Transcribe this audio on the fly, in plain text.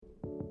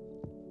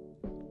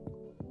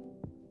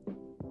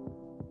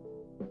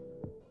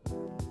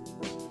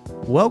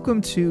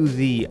Welcome to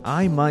the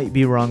I Might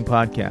Be Wrong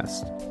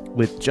podcast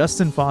with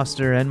Justin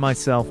Foster and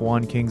myself,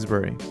 Juan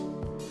Kingsbury.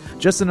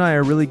 Justin and I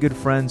are really good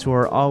friends who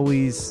are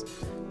always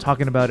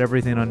talking about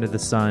everything under the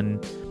sun,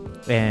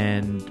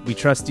 and we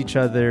trust each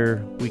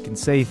other. We can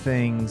say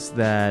things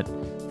that,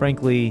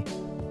 frankly,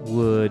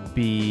 would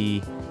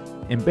be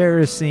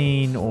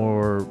embarrassing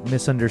or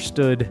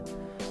misunderstood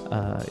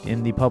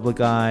in the public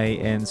eye,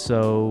 and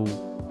so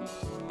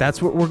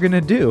that's what we're going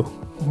to do.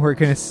 We're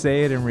going to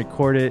say it and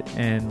record it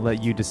and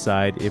let you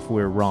decide if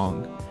we're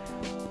wrong.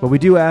 But we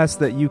do ask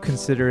that you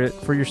consider it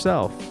for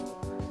yourself.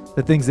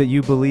 The things that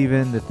you believe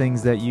in, the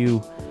things that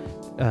you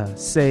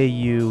say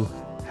you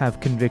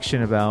have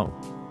conviction about.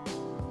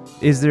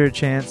 Is there a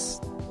chance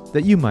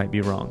that you might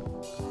be wrong?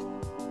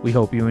 We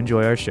hope you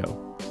enjoy our show.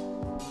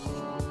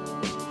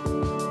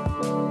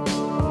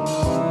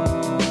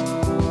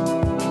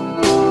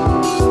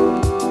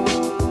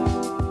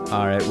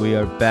 All right, we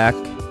are back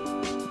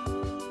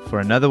for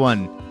another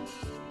one.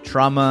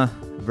 Trauma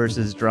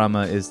versus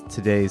drama is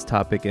today's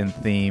topic and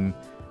theme,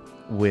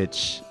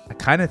 which I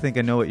kind of think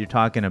I know what you're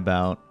talking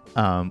about.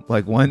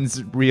 Like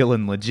one's real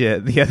and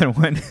legit, the other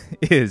one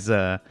is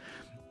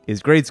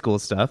grade school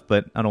stuff,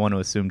 but I don't want to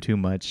assume too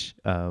much.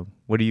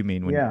 What do you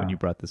mean when you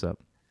brought this up?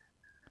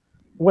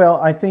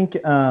 Well, I think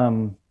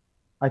that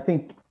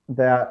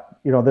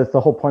that's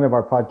the whole point of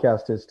our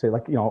podcast is to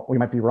we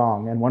might be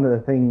wrong, and one of the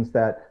things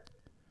that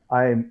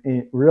I'm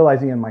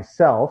realizing in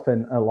myself,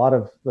 and a lot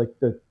of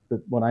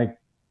when I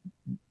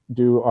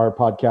do our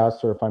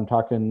podcasts, or if I'm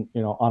talking,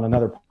 on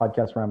another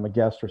podcast where I'm a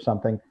guest or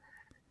something,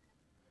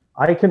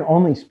 I can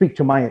only speak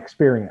to my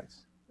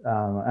experience.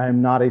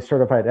 I'm not a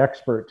certified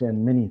expert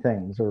in many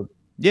things, or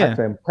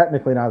actually, I'm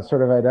technically not a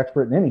certified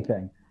expert in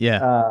anything.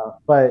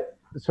 But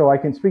so I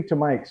can speak to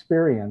my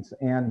experience,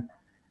 and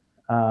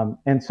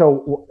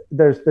so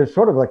there's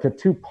sort of like a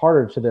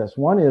two-parter to this.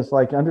 One is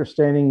like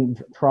understanding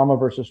trauma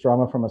versus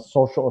drama from a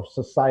social or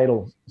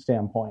societal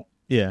standpoint.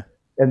 Yeah.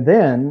 And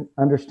then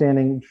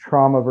understanding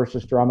trauma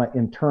versus drama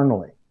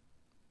internally.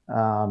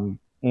 Somebody,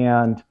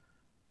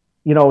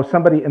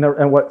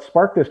 and what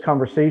sparked this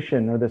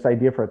conversation or this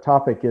idea for a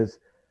topic is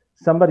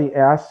somebody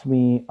asked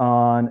me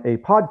on a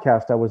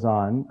podcast I was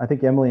on, I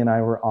think Emily and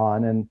I were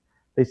on, and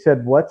they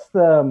said, what's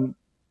the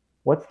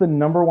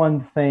number one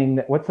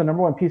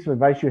piece of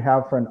advice you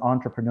have for an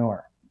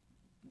entrepreneur?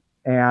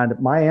 And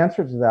my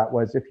answer to that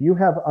was, if you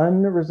have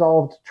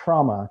unresolved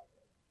trauma,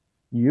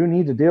 you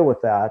need to deal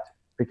with that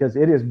because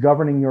it is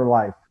governing your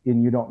life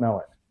and you don't know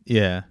it.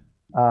 Yeah.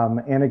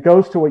 And it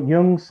goes to what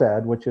Jung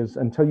said, which is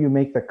until you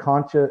make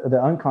the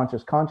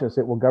unconscious conscious,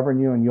 it will govern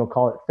you and you'll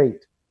call it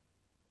fate.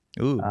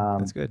 Ooh,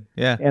 that's good.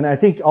 Yeah. And I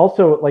think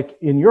also, like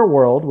in your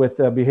world with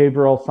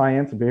behavioral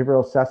science and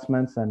behavioral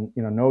assessments and,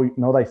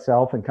 know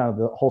thyself and kind of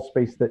the whole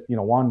space that,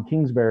 Juan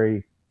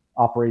Kingsbury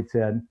operates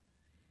in,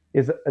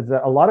 is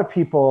that a lot of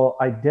people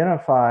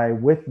identify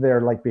with their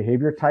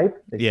behavior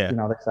type. They say,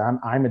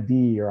 I'm a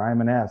D, or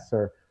I'm an S,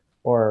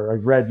 or a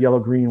red, yellow,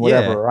 green,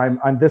 whatever. Yeah. Or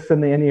I'm this in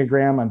the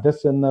Enneagram, I'm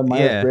this in the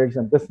Myers-Briggs,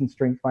 I'm this in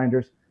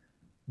StrengthsFinders.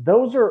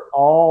 Those are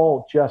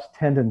all just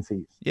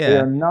tendencies. Yeah. They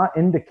are not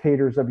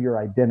indicators of your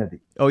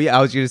identity. Oh yeah,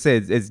 I was going to say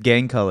it's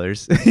gang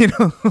colors. This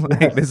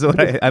is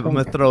what I'm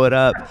going to throw it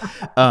up,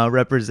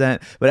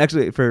 represent. But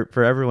actually,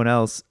 for everyone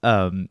else,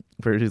 for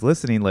who's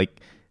listening,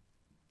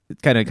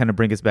 kind of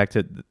bring us back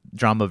to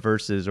drama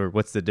versus, or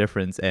what's the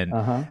difference? And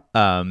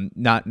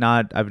not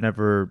I've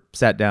never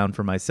sat down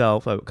for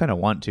myself. I kind of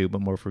want to,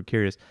 but more for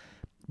curious.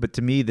 But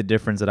to me, the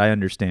difference that I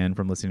understand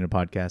from listening to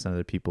podcasts and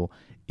other people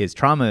is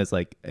trauma is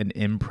like an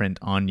imprint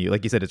on you.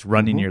 Like you said, it's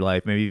running your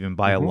life, maybe even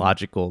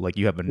biological. Like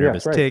you have a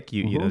nervous tick.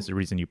 You there's a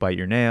reason you bite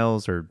your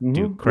nails or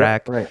do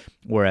crack. Right.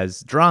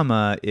 Whereas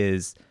drama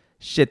is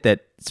shit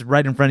that's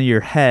right in front of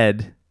your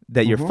head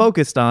that you're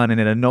focused on, and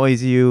it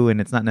annoys you,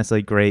 and it's not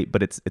necessarily great,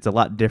 but it's a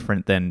lot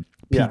different than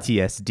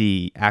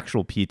PTSD,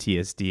 actual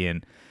PTSD.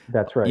 And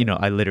that's right.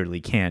 I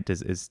literally can't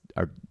is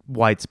a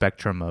wide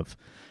spectrum of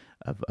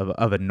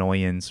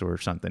annoyance or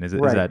something. Is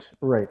that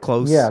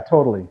close? Yeah,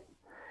 totally.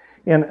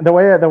 And the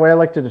way I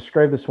like to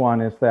describe this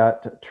one is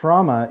that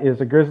trauma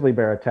is a grizzly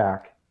bear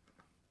attack.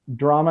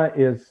 Drama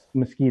is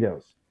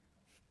mosquitoes.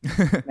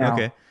 Now,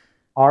 okay.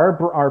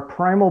 Our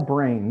primal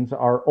brains,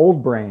 our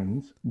old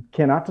brains,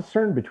 cannot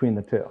discern between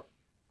the two.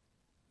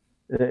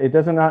 It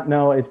does not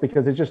know. It's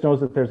because it just knows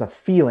that there's a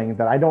feeling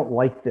that I don't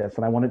like this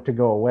and I want it to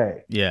go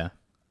away. Yeah.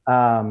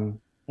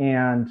 So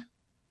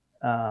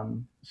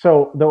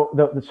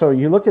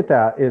you look at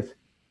that is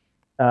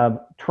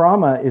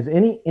trauma is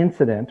any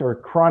incident or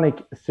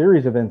chronic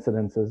series of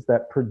incidences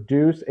that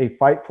produce a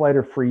fight, flight,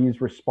 or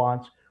freeze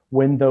response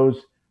when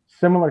those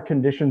similar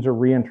conditions are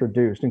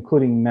reintroduced,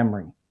 including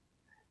memory.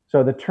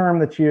 So the term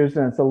that's used,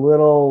 and it's a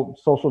little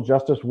social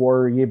justice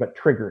warrior, but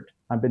triggered.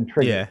 I've been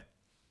triggered. Yeah.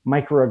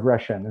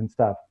 Microaggression and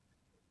stuff.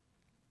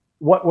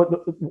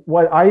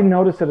 What I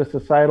notice at a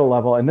societal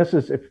level, and this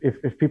is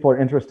if people are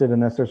interested in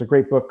this, there's a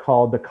great book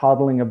called The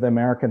Coddling of the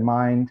American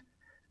Mind.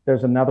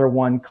 There's another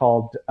one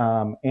called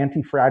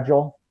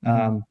Anti-Fragile.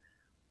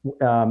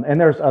 and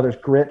there's others,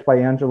 Grit by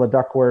Angela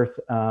Duckworth,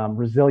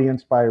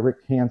 Resilience by Rick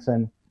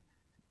Hansen,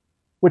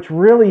 which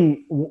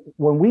really,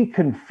 when we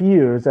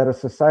confuse at a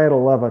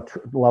societal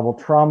level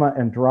trauma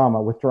and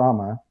drama with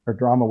drama, or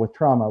drama with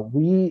trauma,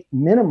 we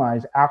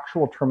minimize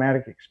actual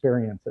traumatic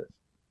experiences.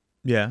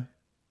 Yeah.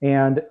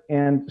 And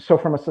so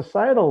from a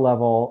societal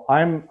level,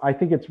 I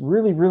think it's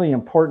really, really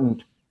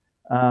important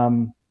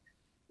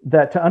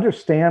that to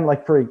understand,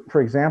 like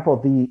for example,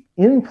 the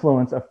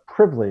influence of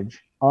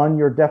privilege on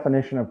your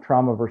definition of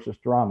trauma versus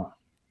drama.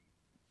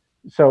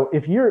 So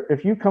if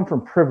you come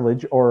from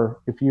privilege,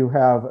 or if you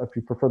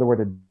prefer the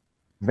word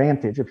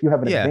advantage, if you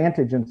have an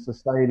advantage in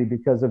society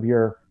because of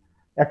your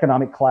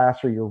economic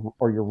class or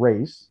your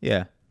race,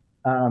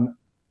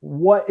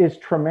 what is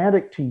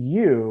traumatic to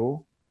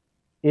you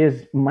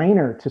is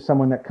minor to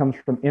someone that comes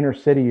from inner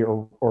city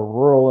or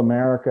rural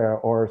America,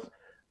 or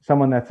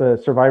someone that's a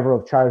survivor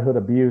of childhood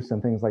abuse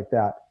and things like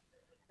that.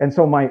 And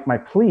so my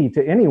plea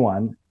to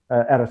anyone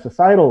at a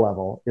societal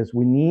level is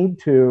we need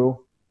to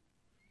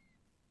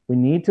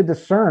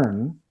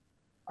discern,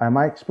 am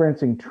I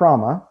experiencing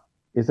trauma?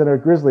 Is it a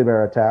grizzly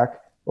bear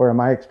attack, or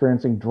am I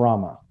experiencing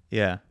drama?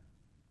 Yeah.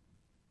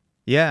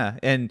 Yeah.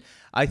 And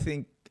I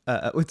think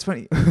it's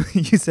funny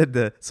you said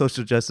the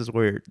social justice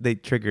warrior, they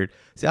triggered.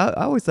 See, I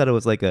always thought it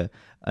was like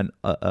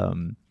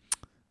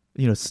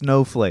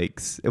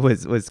snowflakes. It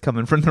was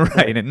coming from the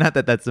right, and not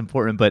that that's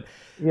important, but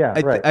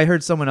I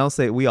heard someone else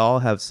say we all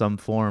have some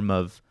form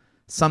of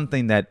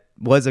something that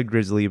was a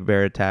grizzly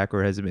bear attack,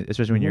 or has been,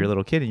 especially when you're a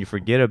little kid and you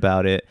forget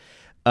about it.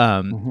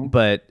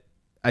 But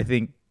I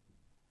think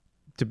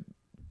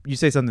you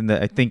say something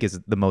that I think is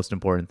the most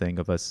important thing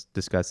of us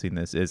discussing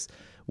this is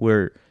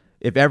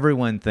if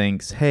everyone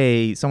thinks,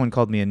 hey, someone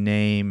called me a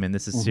name and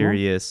this is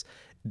serious,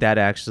 that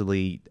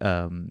actually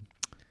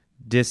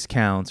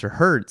discounts or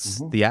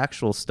hurts the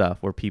actual stuff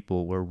where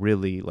people were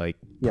really like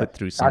put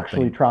through something.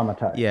 Actually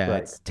traumatized. Yeah,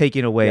 right. It's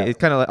taking away. Yeah. It's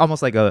kind of like,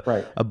 almost like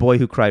a boy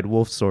who cried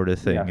wolf sort of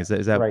thing. Yeah. Is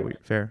that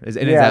fair?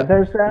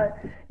 There's that.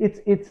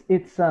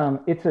 It's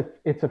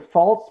a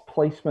false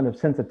placement of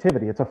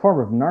sensitivity. It's a form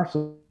of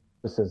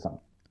narcissism.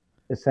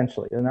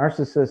 Essentially,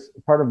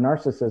 part of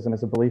narcissism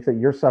is a belief that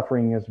your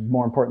suffering is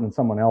more important than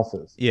someone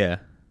else's. Yeah.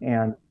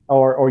 And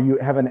or you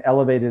have an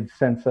elevated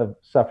sense of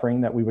suffering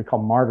that we would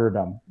call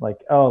martyrdom. Like,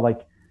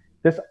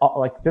 this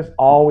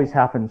always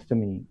happens to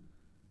me.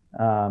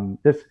 I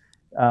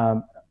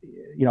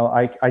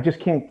just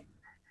can't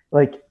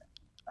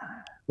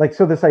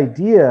so this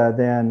idea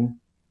then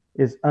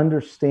is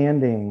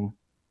understanding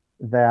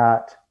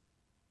that,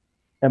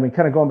 kind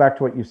of going back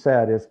to what you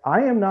said, is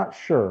I am not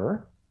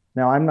sure.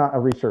 Now, I'm not a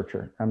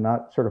researcher. I'm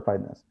not certified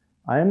in this.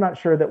 I am not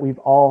sure that we've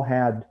all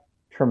had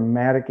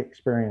traumatic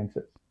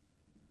experiences.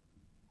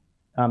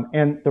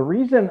 And the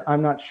reason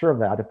I'm not sure of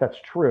that, if that's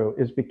true,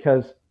 is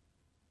because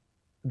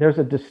there's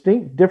a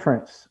distinct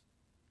difference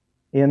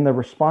in the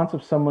response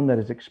of someone that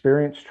has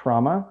experienced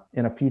trauma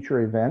in a future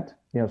event.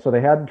 So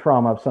they had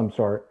trauma of some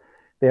sort.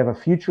 They have a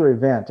future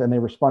event, and they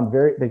respond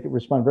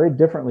very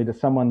differently to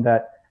someone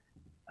that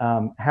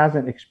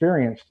hasn't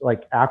experienced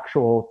like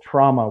actual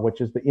trauma,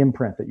 which is the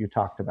imprint that you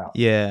talked about.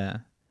 Yeah.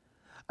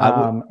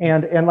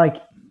 And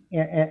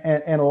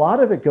a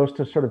lot of it goes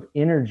to sort of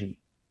energy.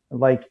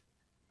 Like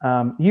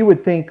you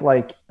would think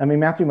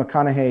Matthew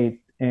McConaughey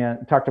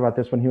talked about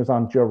this when he was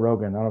on Joe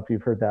Rogan. I don't know if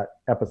you've heard that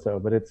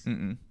episode, but it's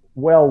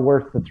well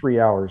worth the 3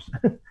 hours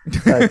to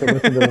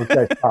listen to those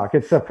guys talk.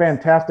 It's a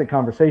fantastic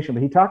conversation,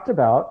 but he talked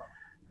about,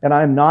 and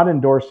I'm not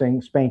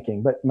endorsing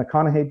spanking, but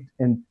McConaughey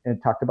and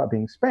talked about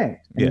being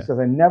spanked. And he says,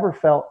 I never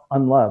felt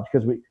unloved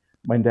because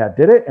my dad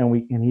did it and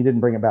he didn't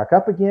bring it back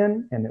up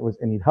again. And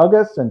he'd hug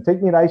us and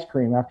take me to ice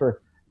cream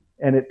after.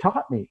 And it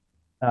taught me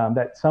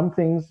that some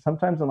things,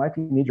 sometimes in life,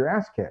 you need your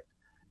ass kicked.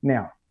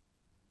 Now,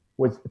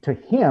 was to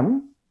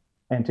him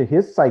and to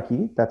his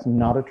psyche, that's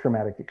not a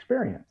traumatic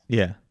experience.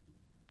 Yeah.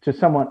 To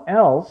someone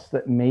else,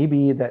 that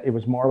maybe that it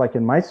was more like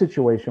in my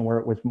situation where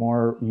it was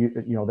more,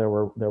 there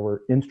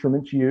were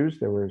instruments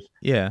used. It was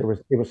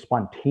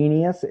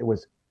spontaneous. It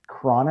was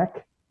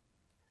chronic.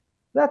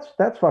 That's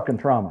fucking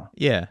trauma.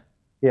 Yeah.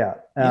 Yeah.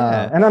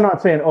 And I'm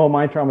not saying,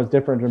 my trauma is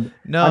different.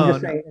 No, I'm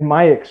just saying in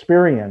my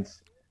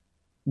experience,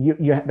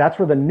 that's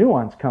where the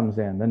nuance comes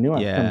in. The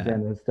nuance comes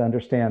in is to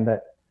understand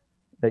that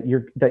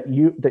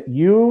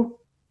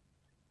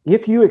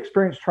if you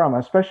experience trauma,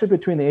 especially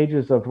between the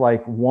ages of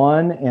like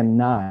 1 and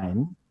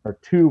 9 or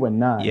 2 and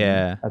 9,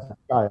 as a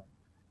child,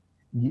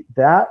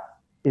 that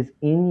is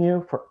in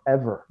you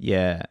forever.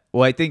 Yeah.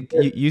 Well, I think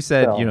you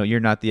said, you're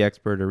not the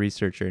expert or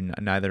researcher, and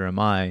neither am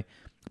I,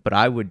 but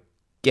I would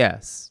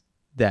guess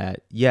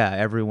that,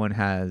 everyone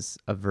has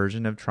a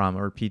version of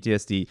trauma or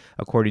PTSD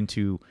according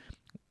to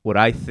what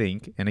I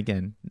think. And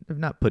again, I've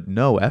not put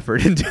no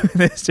effort into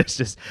this,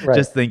 just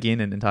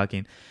thinking and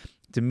talking.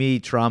 To me,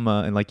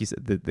 trauma, and like you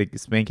said, the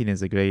spanking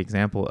is a great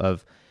example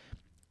of,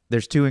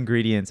 there's two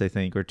ingredients, I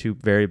think, or two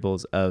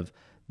variables of,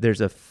 there's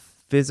a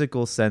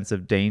physical sense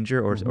of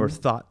danger or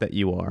thought that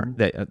you are,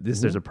 that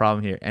there's a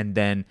problem here, and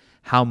then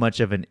how much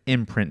of an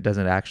imprint does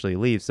it actually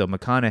leave. So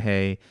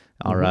McConaughey,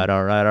 all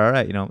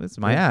right, you know, it's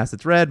my ass,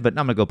 it's red, but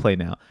I'm gonna go play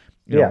now.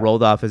 You know,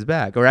 rolled off his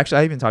back. Or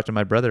actually, I even talked to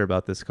my brother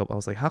about this. I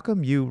was like, how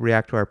come you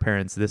react to our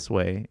parents this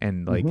way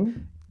and like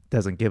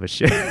doesn't give a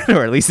shit,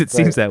 or at least it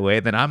seems that way?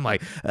 Then I'm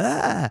like,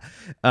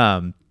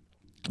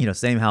 you know,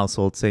 same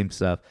household, same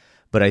stuff.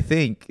 But I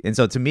think, and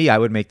so to me, I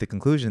would make the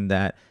conclusion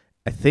that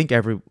I think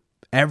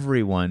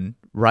everyone,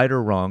 right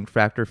or wrong,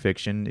 fact or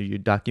fiction, you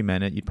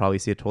document it, you'd probably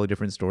see a totally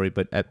different story.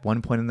 But at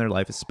one point in their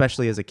life,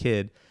 especially as a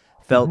kid,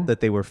 felt that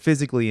they were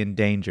physically in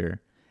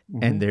danger,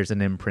 and there's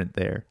an imprint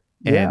there.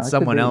 And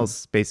someone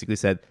else basically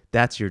said,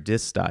 that's your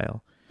DISC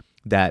style,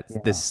 that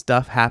this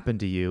stuff happened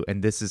to you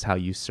and this is how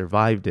you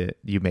survived it.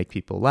 You make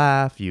people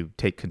laugh, you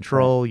take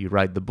control, you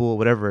ride the bull,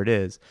 whatever it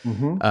is.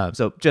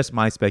 So just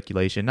my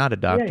speculation, not a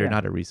doctor,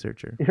 not a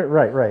researcher.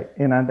 Right.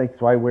 And I think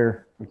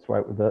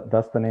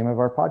that's the name of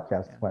our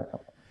podcast.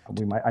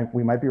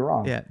 We might be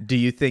wrong. Yeah. Do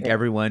you think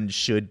everyone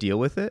should deal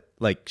with it?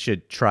 Like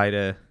should try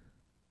to...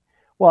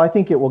 Well, I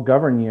think it will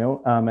govern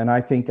you. And I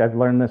think I've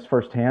learned this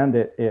firsthand.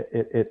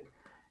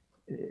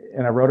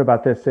 And I wrote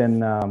about this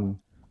in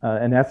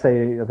an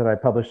essay that I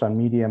published on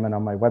Medium and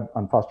on my web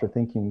on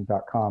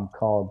fosterthinking.com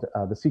called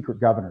 "The Secret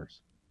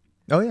Governors."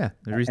 Oh yeah,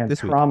 and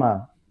this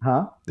trauma,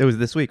 week. It was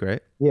this week,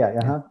 right?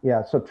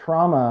 Yeah. So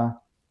trauma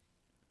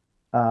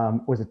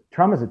is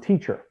a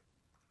teacher.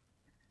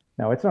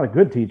 Now, it's not a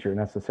good teacher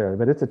necessarily,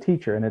 but it's a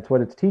teacher, and it's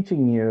what it's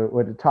teaching you.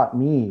 What it taught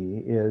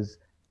me is,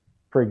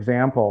 for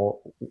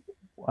example,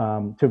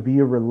 to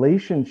view a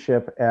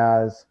relationship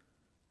as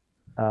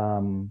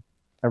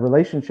a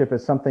relationship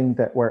is something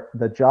that where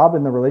the job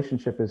in the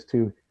relationship is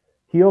to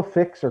heal,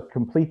 fix, or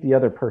complete the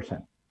other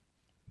person.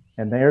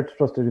 And they're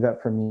supposed to do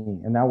that for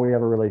me. And now we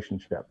have a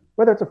relationship,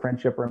 whether it's a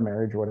friendship or a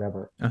marriage or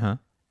whatever.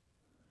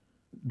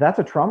 That's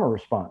a trauma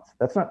response.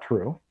 That's not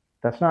true.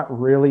 That's not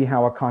really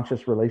how a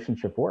conscious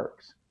relationship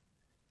works.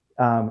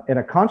 In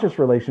a conscious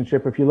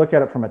relationship, if you look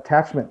at it from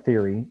attachment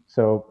theory,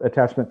 so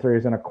attachment theory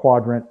is in a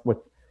quadrant with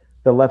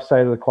the left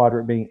side of the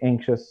quadrant being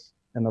anxious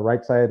and the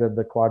right side of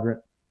the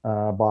quadrant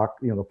box,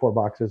 you know, the 4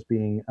 boxes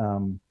being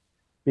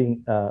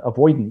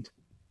avoidant.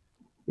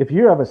 If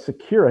you have a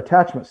secure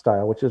attachment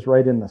style, which is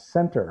right in the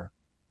center,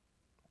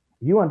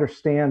 you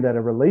understand that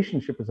a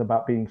relationship is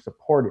about being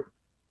supportive.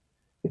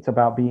 It's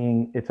about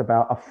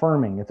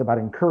affirming. It's about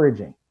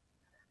encouraging.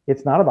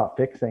 It's not about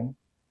fixing.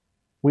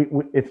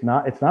 It's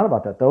not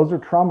about that. Those are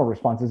trauma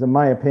responses, in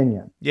my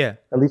opinion. Yeah.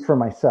 At least for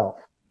myself.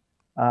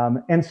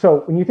 And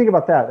so when you think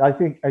about that, I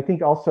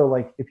think also,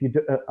 like, if you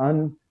do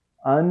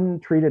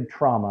untreated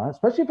trauma,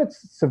 especially if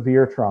it's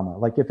severe trauma,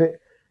 like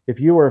if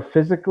you were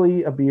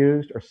physically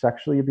abused or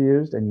sexually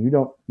abused and you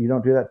don't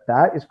do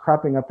that is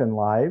cropping up in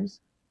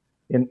lives,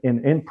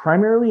 in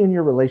primarily in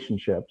your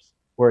relationships,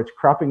 where it's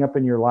cropping up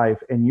in your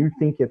life, and you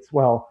think it's,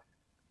 well,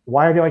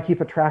 why do I keep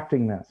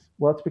attracting this?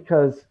 Well, it's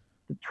because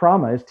the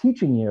trauma is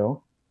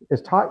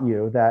taught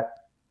you that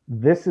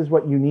this is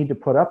what you need to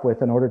put up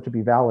with in order to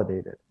be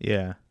validated.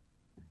 Yeah.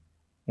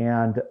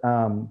 And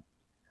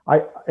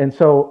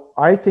so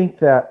I think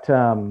that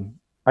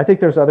I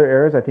think there's other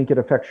areas. I think it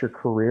affects your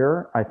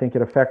career. I think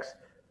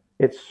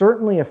it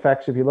certainly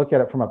affects, if you look at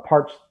it from a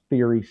parts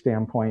theory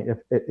standpoint, if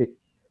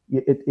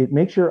it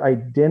makes your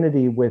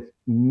identity with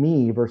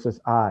me versus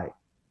I.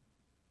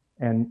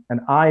 And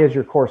I is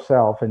your core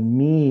self, and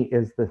me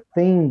is the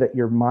thing that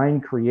your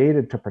mind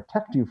created to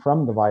protect you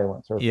from the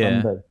violence or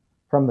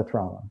from the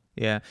trauma.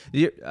 Yeah.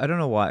 I don't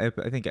know why.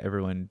 I think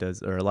everyone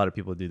does, or a lot of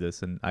people do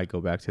this, and I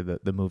go back to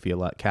the movie a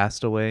lot,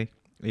 Castaway.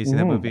 You seen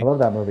that movie? I love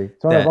that movie.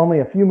 It's one of only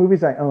a few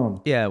movies I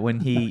own. Yeah, when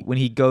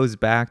he goes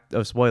back,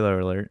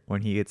 spoiler alert,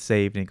 when he gets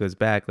saved and he goes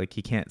back, like,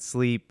 he can't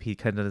sleep, he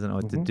kind of doesn't know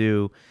what to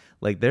do.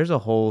 Like, there's a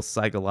whole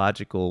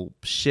psychological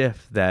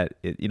shift that,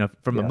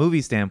 from a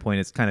movie standpoint,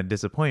 it's kind of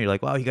disappointing. You're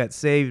like, wow, he got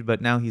saved,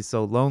 but now he's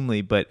so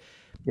lonely. But,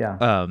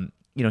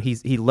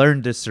 he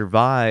learned to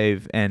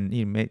survive, and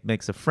he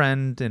makes a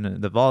friend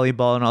in the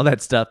volleyball and all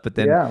that stuff. But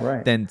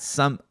then, then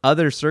some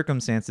other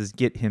circumstances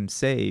get him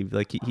saved.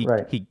 Like,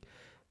 he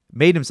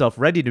made himself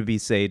ready to be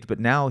saved, but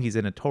now he's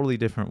in a totally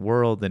different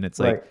world, and it's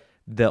like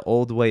the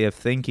old way of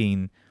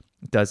thinking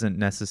doesn't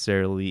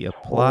necessarily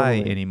apply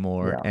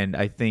anymore. And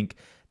I think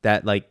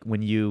that, like,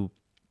 when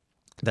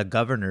the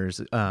governors,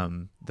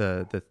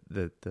 the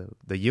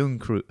Jung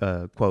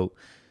quote,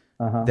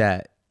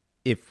 that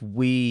if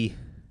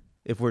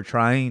we're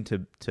trying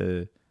to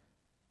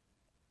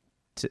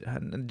I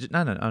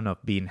don't know if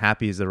being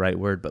happy is the right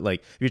word, but,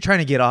 like, if you're trying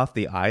to get off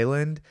the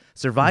island,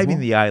 surviving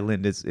the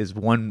island is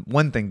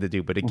one thing to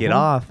do, but to get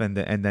off and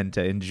then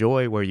to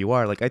enjoy where you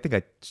are. Like, I think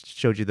I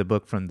showed you the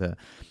book from the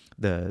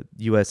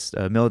U.S.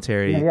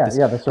 military.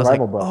 The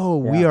survival book. Oh,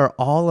 we are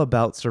all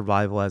about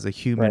survival as a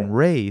human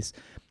race.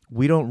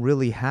 We don't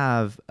really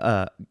have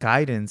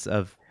guidance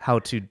of how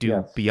to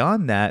do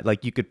beyond that.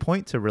 Like, you could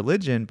point to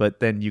religion, but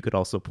then you could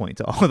also point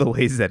to all the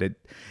ways that it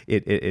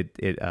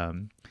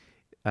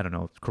I don't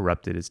know if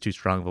corrupted is too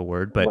strong of a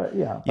word, but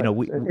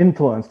we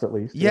influenced at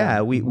least.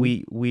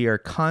 We are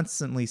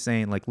constantly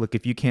saying like, look,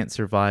 if you can't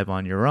survive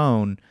on your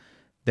own,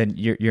 then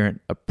you're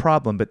a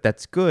problem, but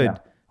that's good. Yeah.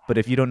 But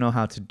if you don't know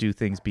how to do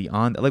things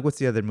beyond, like what's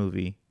the other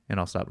movie? And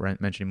I'll stop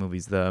mentioning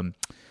movies. The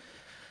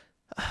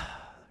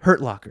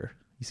Hurt Locker.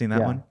 You seen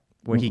that one?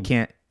 Where he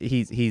can't.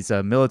 He's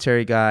a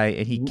military guy,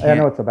 and he can't. I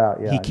know what it's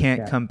about. Yeah, he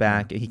can't come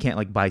back. He can't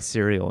like buy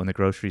cereal in the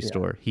grocery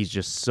store. He's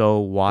just so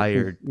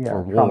wired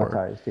for war.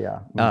 Traumatized.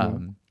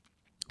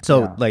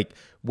 Yeah. Like,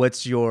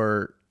 what's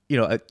your?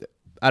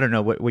 I don't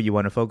know what you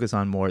want to focus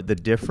on more. The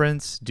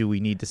difference. Do we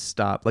need to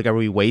stop? Like, are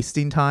we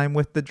wasting time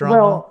with the drama?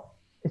 Well,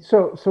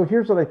 so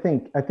here's what I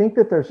think. I think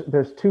that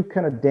there's two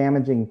kind of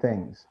damaging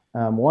things.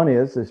 One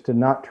is to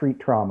not treat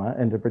trauma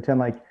and to pretend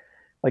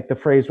like the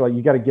phrase, well,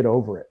 you got to get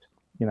over it.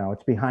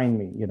 It's behind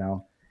me.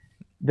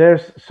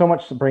 There's so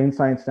much brain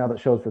science now that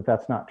shows that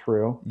that's not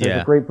true.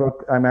 There's a great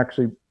book I'm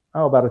actually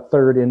about a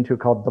third into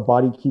called The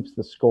Body Keeps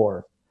the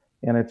Score.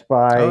 And it's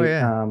by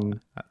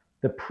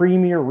the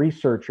premier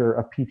researcher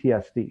of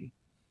PTSD.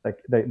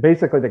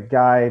 Basically the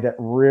guy that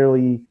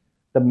really,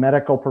 the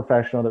medical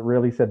professional that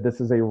really said this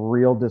is a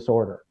real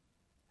disorder.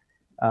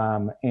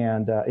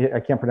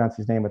 I can't pronounce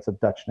his name. It's a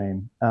Dutch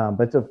name.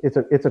 But it's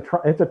a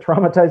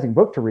traumatizing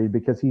book to read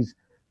because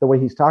the way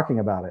he's talking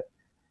about it.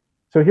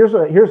 So there's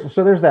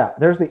that.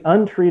 There's the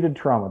untreated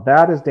trauma.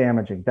 That is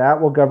damaging.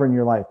 That will govern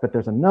your life. But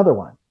there's another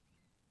one,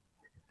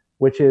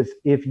 which is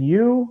if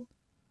you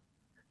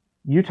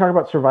talk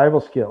about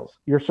survival skills,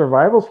 your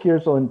survival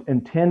skills are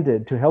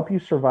intended to help you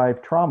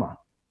survive trauma.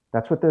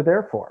 That's what they're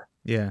there for.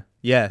 Yeah.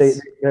 Yes.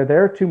 They're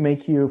there to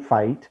make you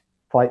fight,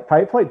 flight,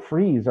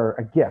 freeze are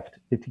a gift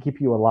to keep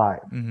you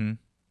alive. Mm-hmm.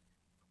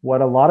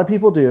 What a lot of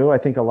people do, I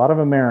think a lot of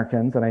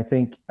Americans, and I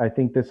think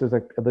this is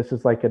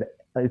like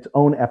its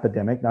own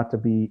epidemic, not to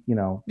be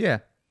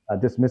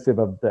dismissive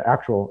of the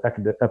actual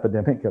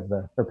epidemic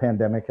or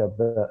pandemic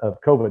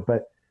of COVID,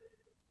 but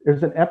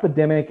there's an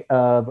epidemic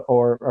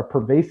or a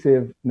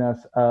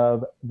pervasiveness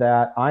of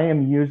that. I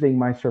am using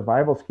my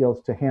survival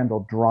skills to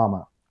handle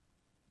drama.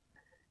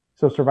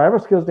 So survival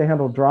skills to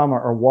handle drama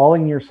are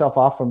walling yourself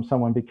off from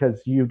someone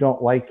because you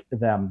don't like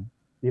them.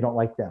 You don't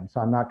like them, so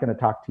I'm not going to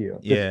talk to you.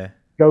 Yeah.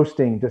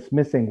 Ghosting,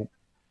 dismissing,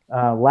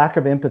 lack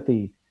of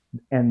empathy,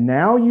 and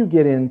now you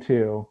get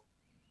into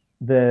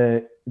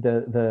the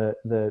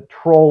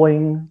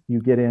trolling.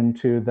 You get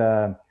into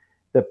the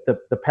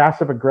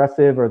passive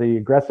aggressive or the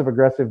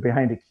aggressive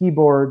behind a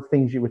keyboard.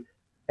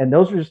 And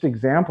those are just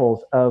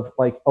examples of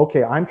like,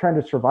 okay, I'm trying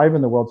to survive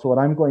in the world. So what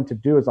I'm going to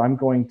do is I'm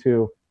going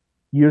to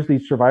use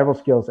these survival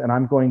skills, and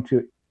I'm going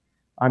to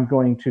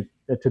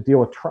deal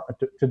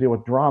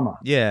with drama.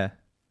 Yeah.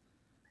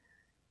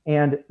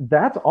 And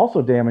that's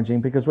also damaging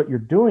because what you're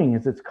doing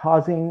is it's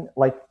causing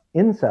like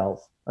incels,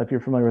 if you're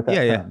familiar with that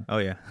term. Yeah. Oh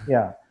yeah.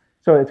 Yeah.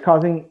 So it's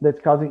causing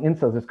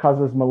incels. It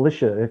causes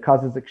militia. It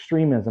causes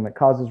extremism. It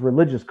causes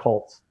religious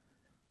cults.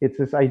 It's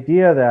this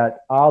idea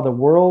that the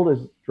world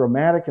is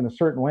dramatic in a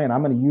certain way, and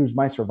I'm going to use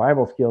my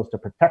survival skills to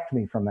protect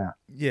me from that.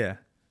 Yeah.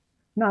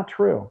 Not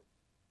true.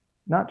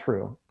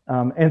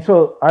 And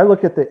so I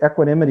look at the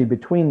equanimity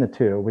between the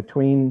two.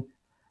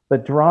 The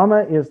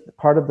drama is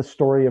part of the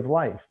story of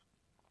life.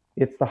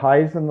 It's the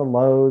highs and the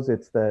lows.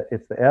 It's the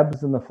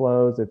ebbs and the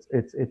flows.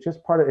 It's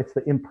just part of. It's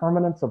the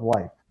impermanence of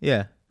life.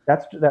 Yeah.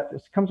 That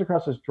comes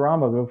across as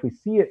drama, but if we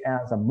see it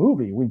as a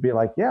movie, we'd be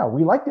like, yeah,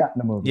 we like that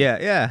in a movie.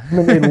 Yeah. I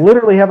mean, they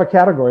literally have a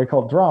category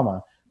called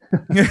drama.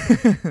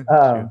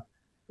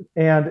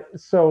 And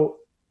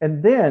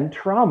then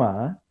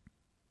trauma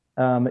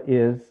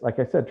is, like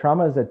I said,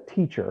 trauma is a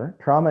teacher.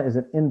 Trauma is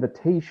an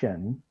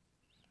invitation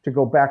to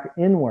go back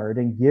inward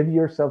and give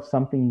yourself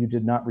something you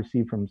did not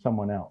receive from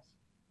someone else.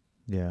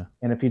 Yeah.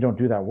 And if you don't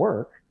do that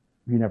work,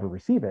 you never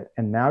receive it.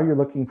 And now you're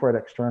looking for it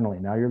externally.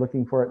 Now you're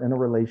looking for it in a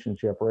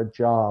relationship or a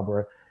job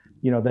or,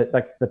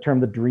 like the term,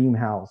 the dream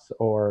house,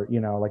 or,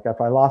 like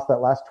if I lost that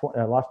lost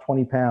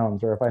 20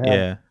 pounds, or if I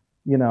had,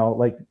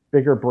 like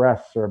bigger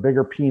breasts or a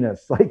bigger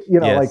penis, like,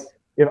 like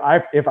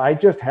if I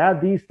just had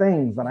these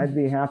things, then I'd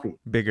be happy.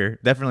 Bigger,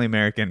 definitely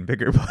American,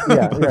 bigger.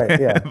 Yeah, right.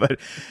 Yeah. But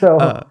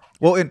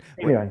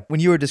anyway, when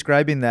you were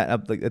describing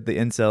that, like the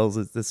incels,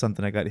 is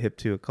something I got hip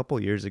to a couple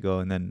years ago,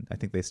 and then I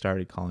think they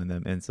started calling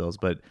them incels.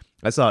 But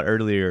I saw it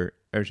earlier,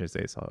 or should I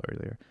say, I saw it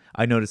earlier.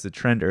 I noticed a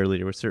trend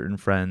earlier with certain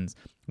friends,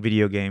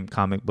 video game,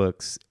 comic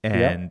books,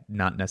 and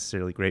not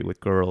necessarily great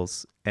with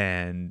girls,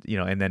 and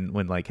and then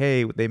when like,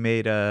 hey, they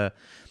made a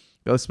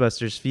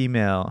Ghostbusters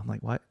female. I'm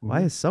like,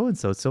 why is so and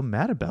so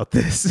mad about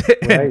this?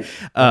 Right.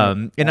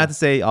 And not to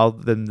say all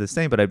of them the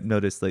same, but I've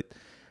noticed like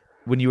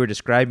when you were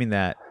describing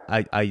that,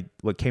 I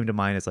what came to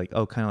mind is like,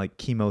 kind of like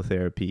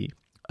chemotherapy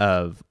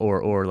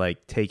or like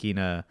using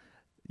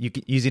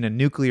a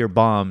nuclear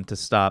bomb to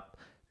stop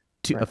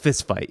a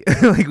fist fight.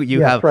 Like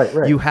you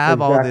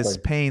have all this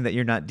pain that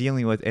you're not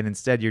dealing with, and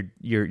instead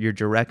you're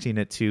directing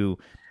it to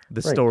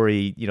the Right.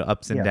 story,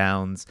 ups and Yes.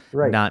 downs,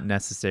 Right. not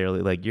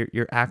necessarily like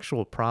your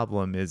actual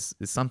problem is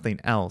something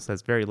else,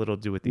 has very little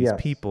to do with these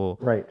Yes. people.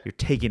 Right. You're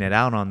taking it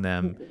out on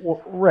them.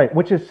 Right,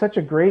 which is such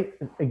a great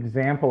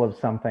example of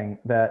something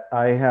that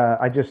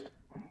I just,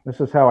 this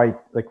is how I,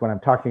 like when I'm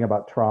talking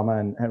about trauma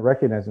and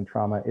recognizing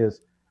trauma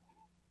is,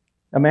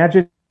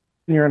 imagine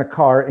you're in a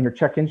car and your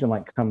check engine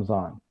light comes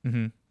on.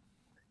 Mm-hmm.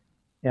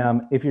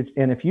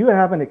 If you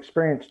haven't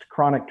experienced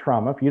chronic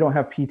trauma, if you don't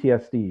have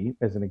PTSD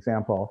as an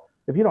example,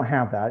 if you don't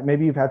have that,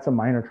 maybe you've had some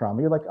minor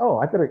trauma, you're like, oh,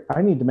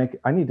 I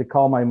need to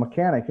call my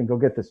mechanic and go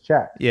get this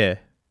checked. Yeah.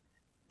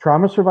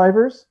 Trauma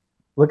survivors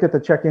look at the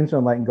check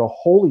engine light and go,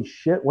 holy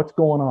shit, what's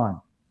going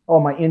on? Oh,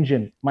 my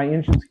engine's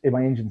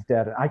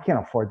dead, and I can't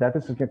afford that.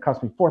 This is going to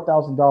cost me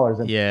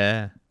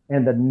 $4,000.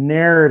 And the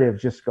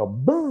narratives just go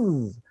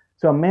boom.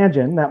 So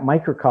imagine that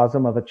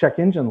microcosm of a check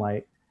engine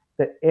light,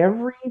 that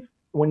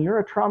when you're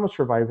a trauma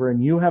survivor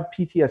and you have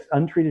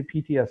untreated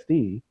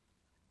PTSD,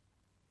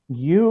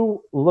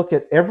 you look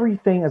at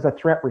everything as a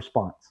threat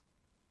response,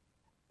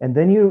 and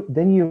then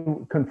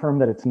you confirm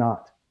that it's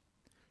not.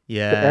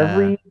 Yeah.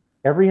 So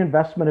every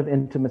investment of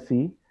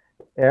intimacy,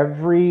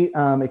 every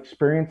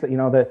experience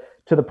that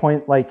to the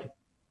point like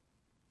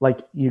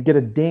you get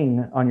a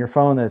ding on your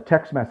phone, a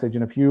text message,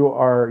 and if you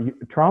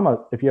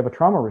have a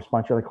trauma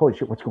response, you're like, holy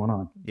shit, what's going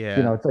on?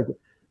 Yeah. It's like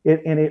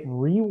it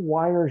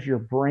rewires your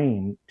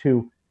brain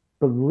to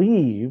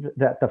believe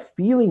that the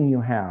feeling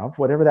you have,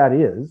 whatever that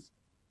is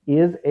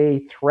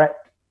a threat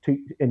to,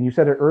 and you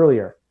said it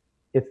earlier,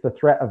 it's the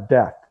threat of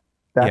death.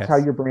 That's how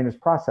your brain is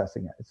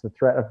processing it. It's the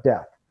threat of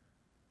death.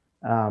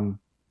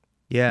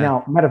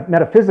 Now,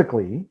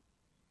 metaphysically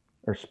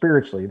or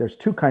spiritually, there's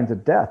two kinds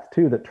of death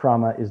too that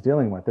trauma is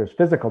dealing with. There's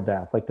physical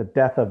death, like the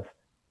death of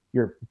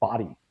your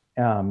body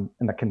and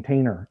the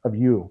container of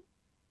you.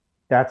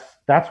 That's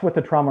what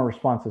the trauma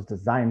response is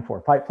designed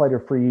for: fight, flight, or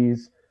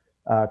freeze,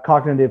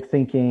 cognitive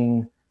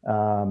thinking,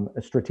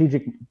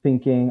 strategic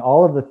thinking,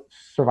 all of the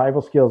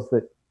survival skills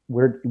that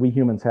we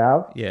humans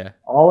have. Yeah.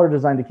 All are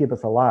designed to keep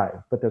us alive.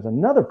 But there's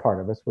another part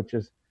of us, which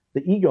is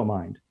the ego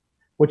mind,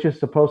 which is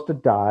supposed to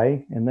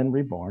die and then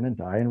reborn and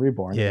die and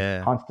reborn. Yeah.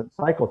 It's a constant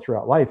cycle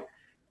throughout life.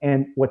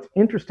 And what's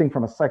interesting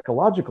from a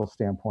psychological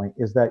standpoint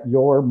is that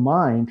your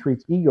mind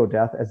treats ego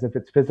death as if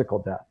it's physical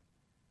death.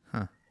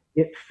 Huh.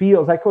 It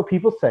feels like what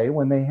people say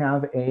when they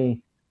have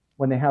a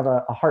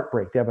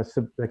heartbreak, they have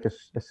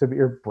a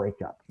severe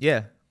breakup.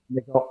 Yeah.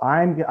 They go,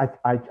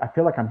 I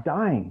feel like I'm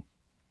dying.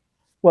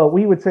 Well,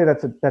 we would say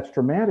that's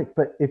dramatic,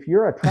 but if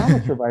you're a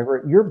trauma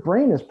survivor, your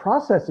brain is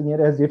processing it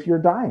as if you're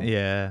dying.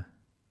 Yeah.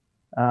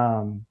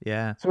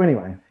 Yeah. So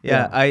anyway.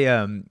 Yeah.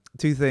 I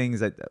two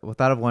things. I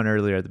thought of one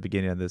earlier at the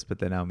beginning of this, but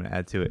then I'm going to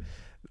add to it.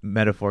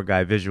 Metaphor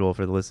guy, visual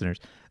for the listeners.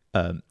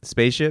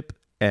 Spaceship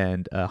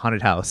and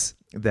haunted house.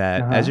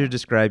 That as you're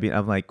describing,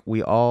 I'm like,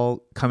 we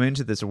all come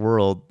into this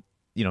world,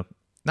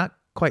 not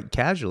quite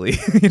casually.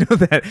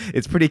 That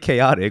it's pretty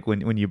chaotic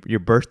when you're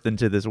birthed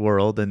into this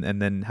world,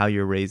 and then how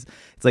you're raised.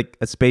 It's like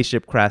a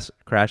spaceship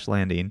crash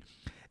landing,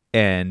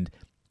 and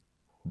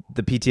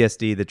the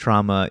PTSD, the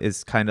trauma,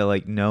 is kind of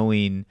like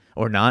knowing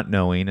or not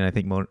knowing, and I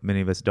think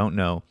many of us don't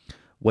know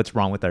what's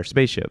wrong with our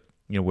spaceship.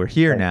 We're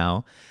here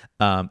now,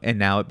 and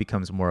now it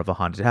becomes more of a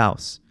haunted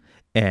house.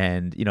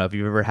 And if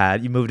you've ever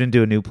you moved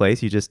into a new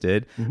place, you just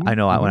did. Mm-hmm. I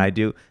know when I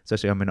do,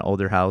 especially I'm in an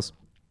older house,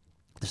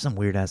 there's some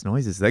weird ass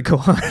noises that go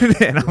on,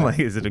 and I'm like,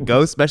 is it a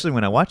ghost? Especially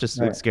when I watch a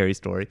scary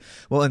story.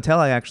 Well, until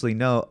I actually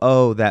know,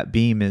 oh, that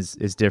beam is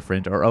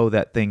different, or oh,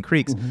 that thing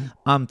creaks. Mm-hmm.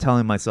 I'm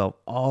telling myself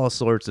all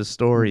sorts of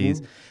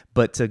stories. Mm-hmm.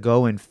 But to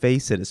go and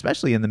face it,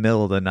 especially in the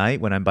middle of the night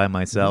when I'm by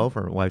myself,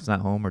 or wife's not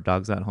home, or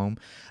dog's not home.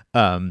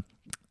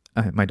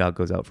 My dog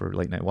goes out for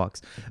late night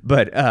walks,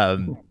 but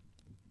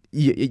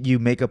you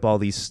make up all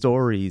these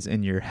stories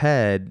in your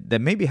head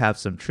that maybe have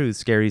some truth,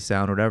 scary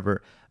sound,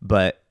 whatever.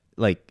 But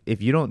like,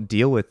 if you don't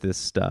deal with this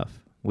stuff,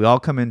 we all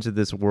come into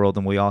this world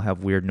and we all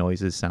have weird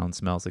noises, sounds,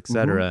 smells,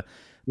 etc.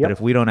 Mm-hmm. Yep. But if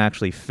we don't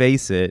actually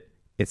face it,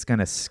 it's going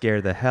to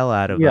scare the hell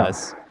out of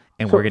us,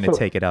 and we're going to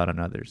take it out on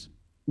others.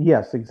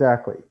 Yes,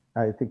 exactly.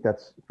 I think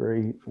that's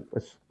very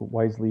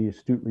wisely,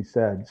 astutely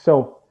said.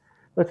 So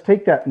let's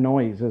take that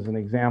noise as an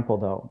example,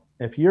 though.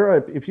 If you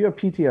have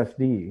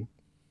PTSD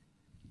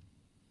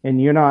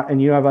and you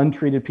have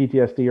untreated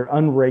PTSD or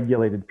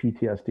unregulated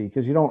PTSD,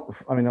 because you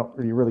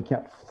really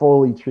can't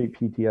fully treat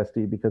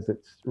PTSD because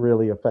it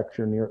really affects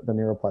the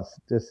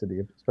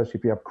neuroplasticity, especially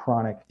if you have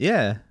chronic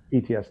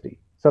PTSD.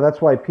 So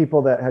that's why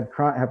people that have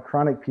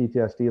chronic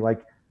PTSD,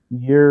 like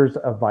years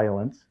of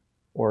violence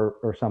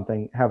or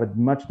something, have a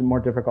much more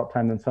difficult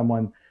time than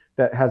someone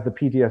that has the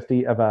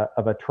PTSD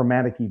of a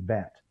traumatic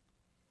event.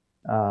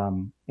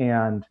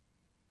 And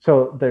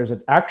so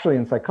actually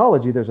in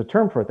psychology, there's a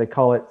term for it. They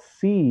call it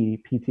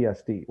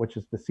CPTSD, which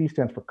is the C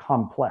stands for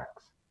complex.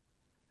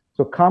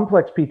 So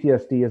complex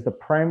PTSD is the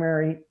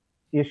primary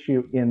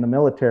issue in the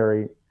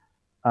military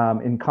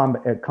at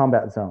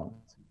combat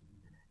zones.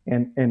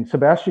 And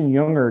Sebastian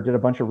Junger did a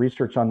bunch of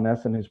research on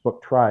this in his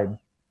book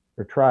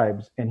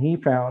Tribes, and he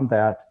found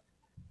that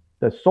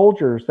the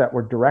soldiers that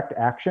were direct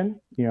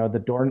action,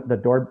 the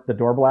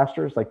door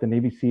blasters, like the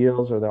Navy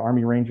SEALs or the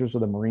Army Rangers or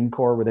the Marine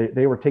Corps, where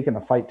they were taking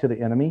the fight to the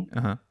enemy.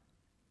 Uh-huh.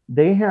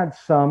 They had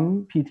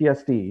some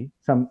PTSD,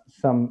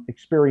 some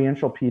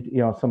experiential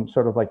some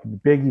sort of like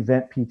big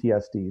event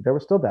PTSD. There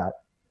was still that,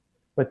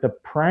 but the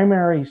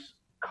primary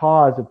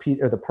cause of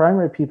or the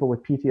primary people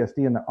with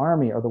PTSD in the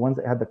Army are the ones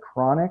that had the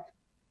chronic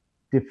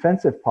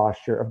defensive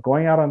posture of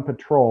going out on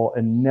patrol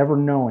and never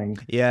knowing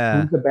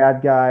who's the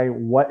bad guy,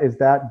 what is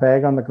that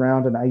bag on the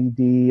ground, an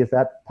IED, is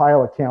that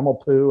pile of camel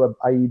poo of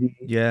IED?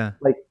 Yeah.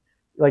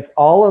 Like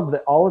all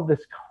of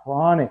this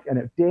chronic,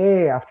 and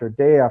day after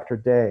day after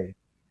day.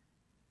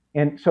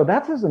 And so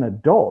that's as an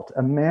adult.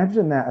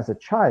 Imagine that as a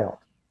child.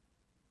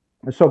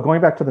 So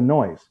going back to the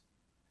noise,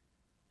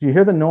 do you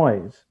hear the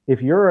noise?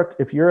 If you're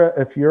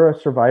a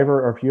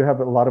survivor, or if you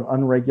have a lot of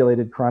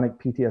unregulated chronic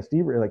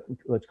PTSD, like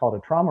let's call it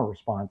a trauma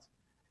response,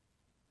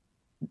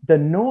 the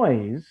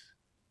noise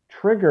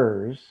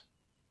triggers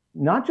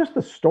not just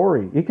the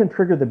story, it can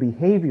trigger the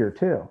behavior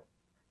too.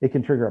 It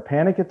can trigger a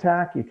panic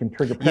attack. It can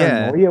trigger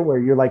paranoia, where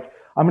you're like,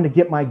 I'm going to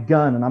get my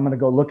gun and I'm going to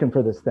go looking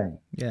for this thing.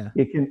 Yeah.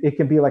 It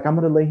can be like, I'm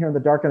going to lay here in the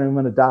dark and I'm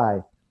going to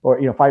die, or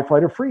fight,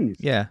 flight, or freeze.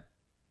 Yeah.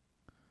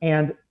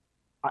 And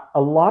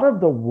a lot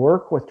of the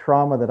work with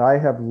trauma that I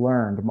have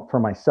learned for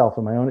myself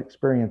and my own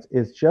experience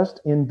is just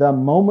in the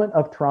moment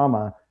of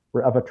trauma,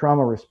 of a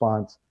trauma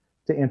response,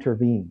 to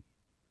intervene.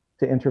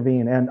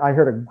 And I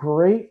heard a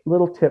great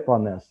little tip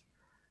on this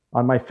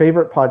on my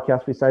favorite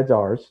podcast besides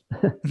ours,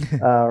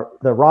 the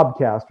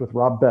Robcast with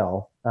Rob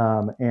Bell.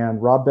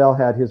 And Rob Bell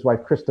had his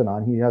wife, Kristen,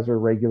 on. He has her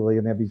regularly,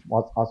 and they have these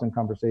awesome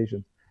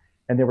conversations.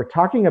 And they were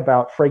talking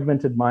about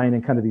fragmented mind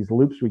and kind of these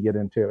loops we get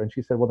into. And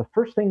she said, well, the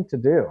first thing to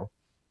do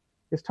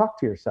is talk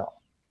to yourself.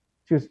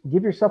 She goes,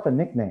 give yourself a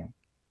nickname.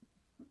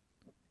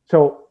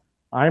 So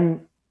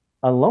I'm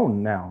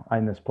alone now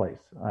in this place.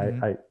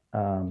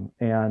 Mm-hmm.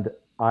 And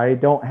I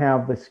don't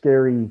have the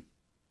scary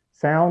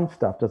sound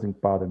stuff. Doesn't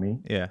bother me.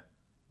 Yeah.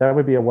 That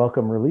would be a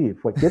welcome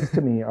relief. What gets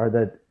to me are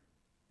the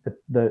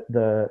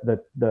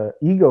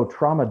ego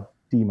trauma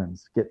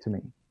demons get to me.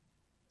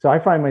 So I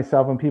find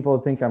myself, when people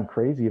think I'm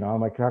crazy, I'm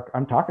like,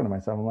 I'm talking to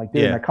myself. I'm like,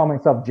 dude, and I call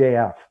myself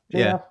JF.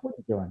 JF, what are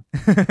you doing?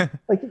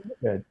 Like,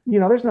 good.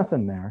 There's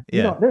nothing there.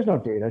 There's no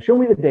data. Show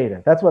me the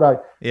data. That's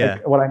what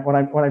when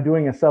I'm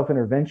doing a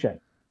self-intervention.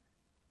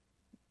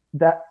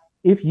 That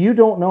if you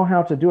don't know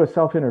how to do a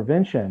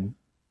self-intervention,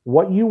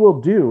 what you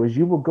will do is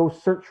you will go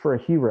search for a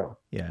hero.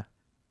 Yeah.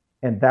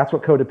 And that's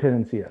what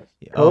codependency is.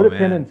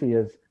 Codependency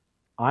is,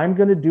 I'm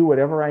going to do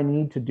whatever I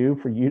need to do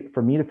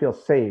for me to feel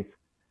safe.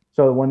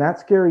 So when that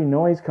scary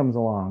noise comes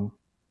along,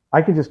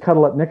 I can just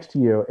cuddle up next to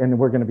you and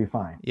we're going to be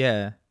fine.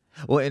 Yeah.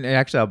 Well, and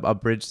actually, I'll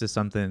bridge to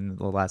something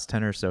the last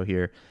 10 or so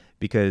here,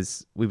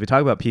 because we've been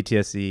talking about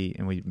PTSD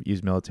and we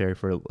use military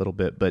for a little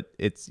bit, but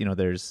it's,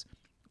 there's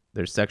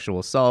sexual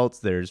assaults,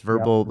 there's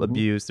verbal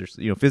abuse, there's,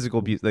 physical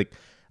abuse. Like,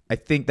 I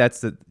think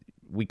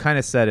we kind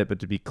of said it, but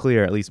to be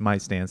clear, at least my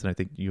stance, and I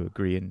think you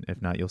agree, and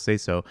if not, you'll say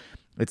so.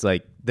 It's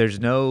like, there's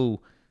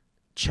no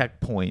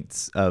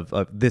checkpoints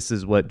of this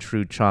is what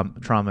true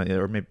trauma is,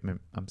 or maybe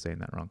I'm saying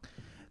that wrong.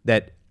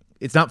 That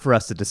it's not for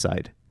us to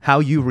decide. How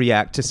you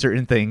react to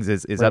certain things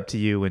is right. Up to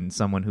you and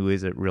someone who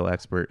is a real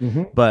expert.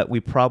 Mm-hmm. But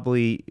we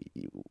probably,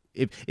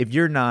 if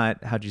you're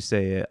not, how'd you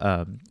say it?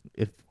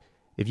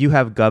 If you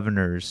have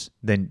governors,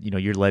 then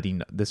you're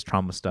letting this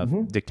trauma stuff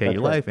dictate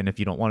your life, and if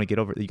you don't want to get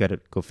over it, you got to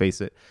go face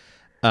it.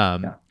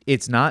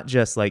 It's not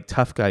just like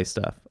tough guy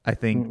stuff. I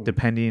think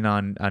depending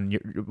on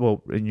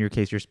in your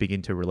case, you're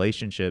speaking to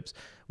relationships.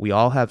 We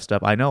all have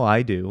stuff. I know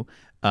I do.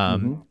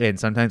 And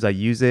sometimes I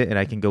use it and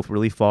I can go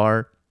really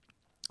far.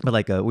 But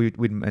like we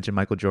mentioned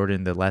Michael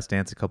Jordan, The Last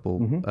Dance, a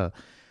couple.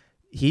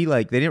 He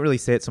they didn't really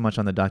say it so much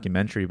on the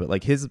documentary, but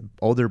like his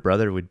older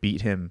brother would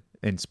beat him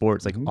in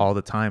sports all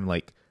the time.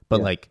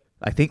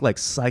 I think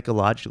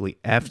psychologically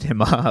effed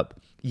him up.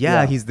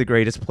 Yeah, he's the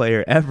greatest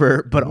player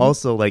ever, but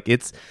also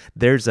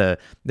there's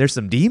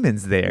some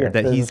demons there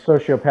that he's a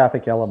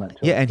sociopathic element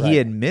to it, and he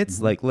admits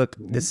look,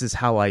 this is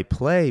how I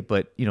play,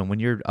 but when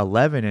you're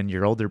 11 and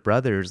your older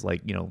brother's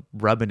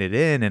rubbing it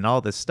in and all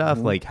this stuff,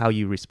 how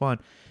you respond,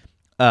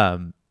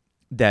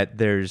 that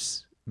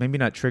there's maybe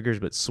not triggers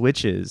but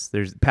switches.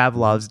 There's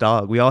Pavlov's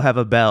dog. We all have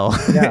a bell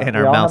in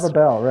our mouth. We all have a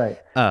bell, right?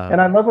 And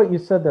I love what you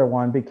said there,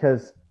 Juan,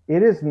 because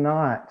it is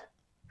not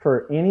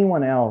for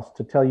anyone else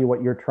to tell you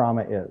what your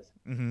trauma is.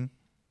 Mm-hmm.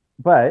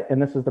 But,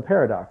 and this is the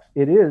paradox,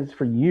 it is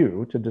for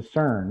you to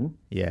discern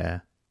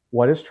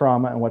what is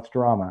trauma and what's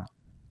drama.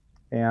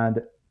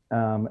 And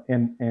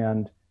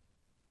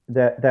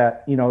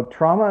that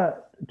trauma,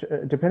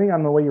 depending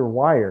on the way you're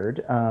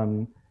wired,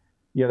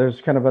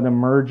 there's kind of an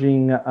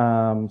emerging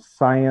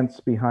science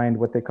behind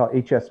what they call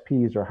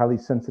HSPs, or highly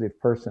sensitive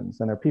persons.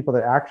 And they're people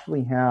that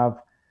actually have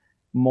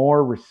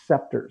more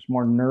receptors,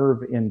 more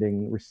nerve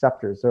ending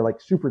receptors. They're like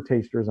super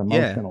tasters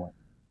emotionally.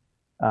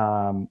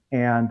 I'm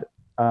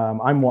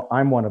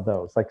one of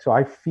those. So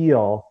I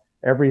feel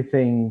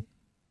everything.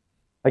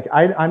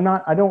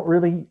 I don't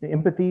really,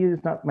 empathy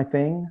is not my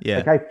thing.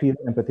 Yeah. I feel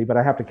empathy, but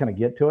I have to kind of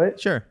get to it.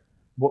 Sure.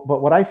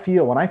 but what I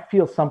feel when I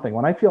feel something,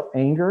 when I feel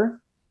anger,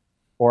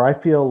 or I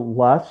feel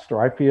lust,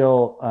 or I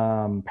feel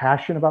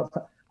passion about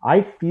something,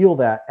 I feel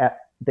that at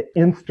the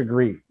nth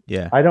degree.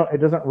 Yeah. I don't. It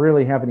doesn't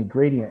really have any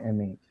gradient in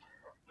me,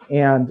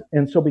 and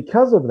so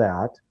because of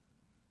that,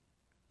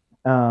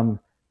 um,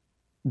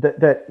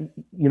 that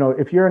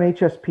if you're an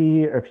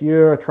HSP, if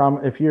you're a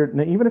trauma,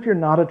 even if you're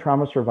not a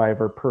trauma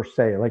survivor per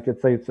se, like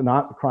it's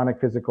not chronic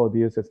physical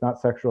abuse, it's not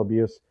sexual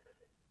abuse,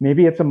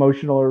 maybe it's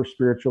emotional or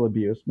spiritual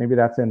abuse, maybe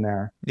that's in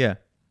there. Yeah.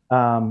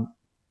 Um,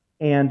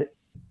 and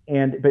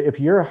but if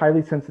you're a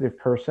highly sensitive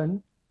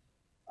person,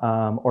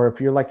 or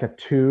if you're like a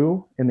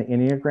 2 in the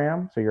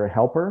Enneagram, so you're a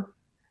helper,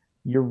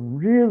 you're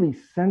really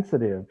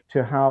sensitive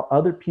to how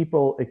other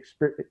people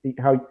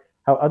how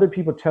other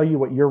people tell you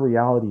what your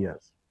reality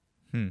is.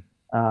 Hmm.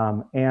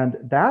 And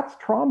that's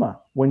trauma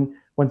when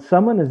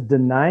someone is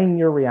denying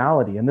your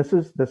reality, and this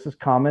is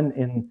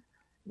common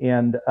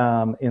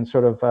in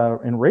sort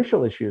of in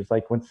racial issues,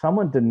 like when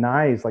someone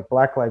denies, like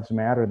Black Lives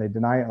Matter, they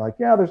deny it, like,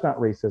 yeah, there's not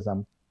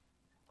racism.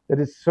 That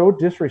is so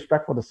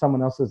disrespectful to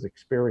someone else's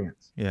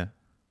experience. Yeah.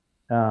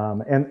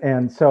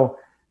 And so,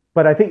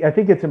 but I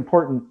think it's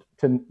important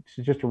to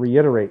just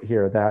reiterate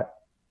here that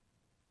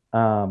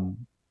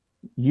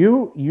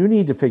you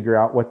need to figure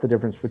out what the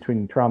difference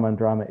between trauma and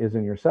drama is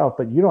in yourself,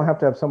 but you don't have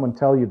to have someone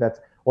tell you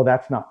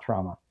that's not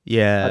trauma.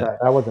 Yeah.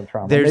 That wasn't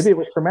trauma. Maybe it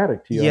was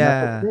traumatic to you.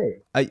 Yeah. And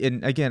that's okay.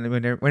 And again,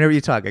 whenever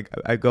you talk,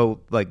 I go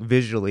like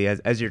visually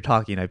as you're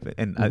talking,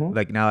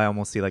 like now I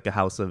almost see like a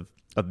house of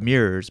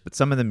mirrors, but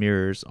some of the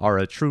mirrors are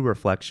a true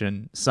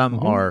reflection. Some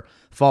are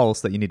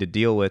false that you need to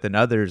deal with, and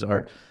others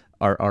are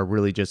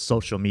really just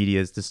social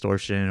media's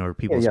distortion or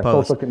people's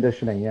posts. Social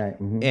conditioning. Yeah.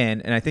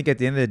 And I think at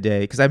the end of the day,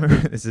 because I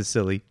remember this is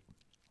silly,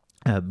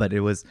 but it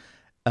was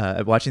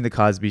watching the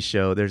Cosby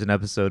Show. There's an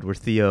episode where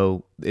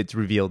Theo, it's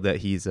revealed that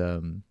he's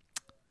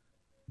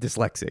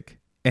dyslexic.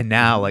 And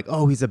now, like,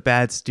 oh, he's a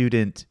bad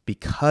student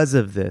because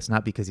of this,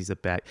 not because he's a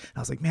bad. And I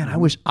was like, man, I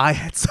wish I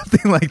had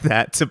something like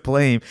that to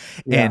blame.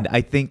 Yeah. And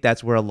I think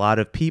that's where a lot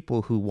of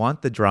people who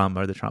want the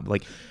drama or the trauma,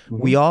 like,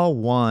 we all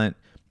want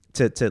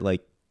to like,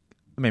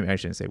 maybe I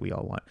shouldn't say we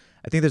all want.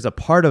 I think there's a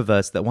part of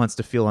us that wants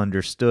to feel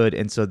understood,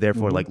 and so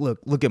therefore, like,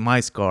 look at my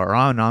scar. Or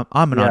I'm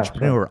an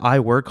entrepreneur. Sure. I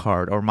work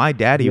hard, or my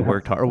daddy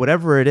worked hard, or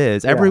whatever it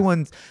is. Yeah.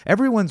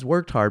 Everyone's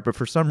worked hard, but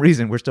for some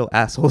reason, we're still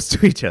assholes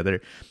to each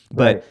other.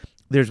 But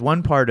there's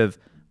one part of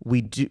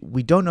we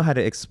don't know how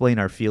to explain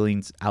our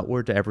feelings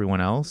outward to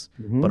everyone else,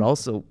 but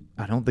also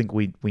I don't think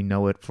we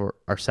know it for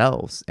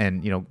ourselves.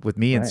 And with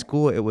me in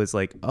school, it was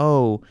like,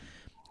 oh,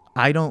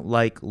 I don't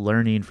like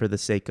learning for the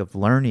sake of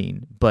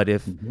learning, but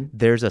if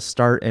there's a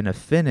start and a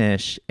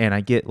finish and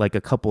I get like a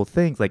couple of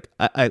things, like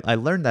I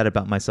learned that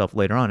about myself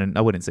later on, and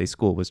I wouldn't say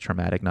school was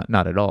traumatic,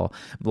 not at all,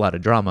 a lot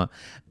of drama.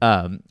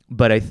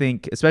 But I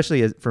think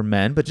especially for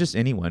men, but just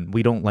anyone,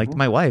 we don't like,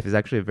 my wife is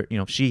actually,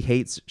 she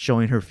hates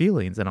showing her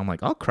feelings, and I'm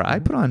like, I'll cry,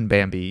 put on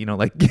Bambi,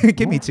 like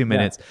give me 2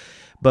 minutes. Yeah.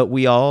 But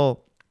we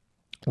all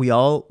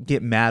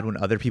get mad when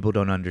other people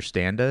don't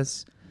understand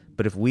us.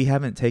 But if we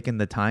haven't taken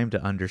the time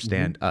to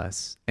understand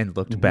us and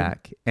looked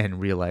back and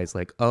realized,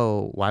 like,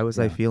 oh, why was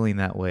I feeling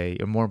that way?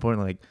 Or more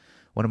importantly, like,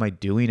 what am I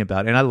doing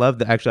about it? And I love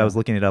that. Actually, I was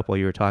looking it up while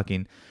you were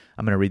talking.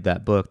 I'm going to read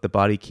that book, The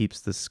Body Keeps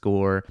the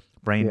Score,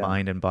 Brain,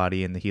 Mind, and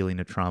Body and the Healing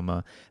of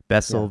Trauma,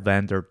 Bessel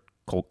van der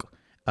Kolk.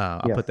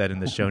 I'll put that in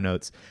the show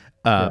notes.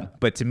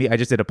 But to me, I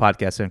just did a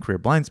podcast on Career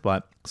Blind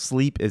Spot.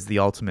 Sleep is the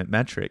ultimate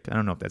metric. I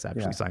don't know if that's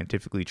actually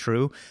scientifically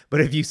true, but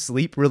if you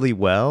sleep really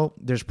well,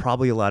 there's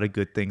probably a lot of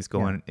good things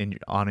going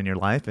on in your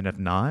life. And if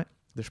not,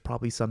 there's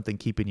probably something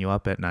keeping you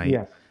up at night.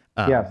 Yes.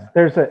 Yes.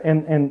 There's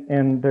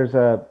there's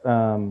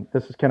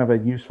this is kind of a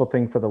useful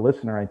thing for the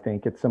listener. I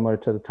think it's similar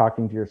to the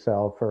talking to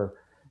yourself or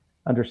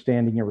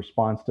understanding your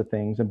response to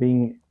things, and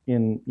being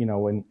in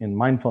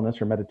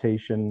mindfulness or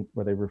meditation,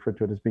 where they refer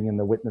to it as being in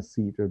the witness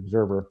seat or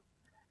observer,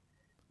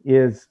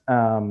 is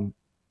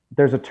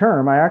there's a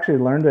term. I actually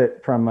learned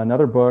it from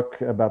another book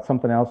about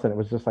something else, and it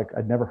was just like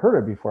I'd never heard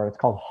it before. It's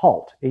called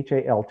HALT,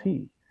 HALT.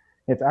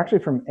 It's actually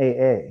from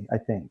AA, I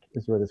think,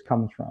 is where this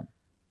comes from.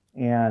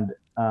 And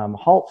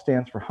HALT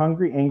stands for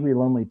hungry, angry,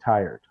 lonely,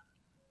 tired.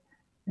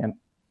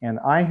 And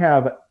I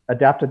have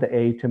adapted the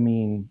A to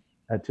mean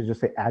to just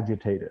say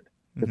agitated,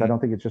 because I don't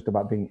think it's just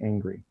about being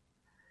angry.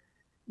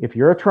 If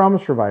you're a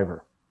trauma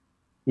survivor,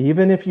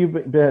 even if you've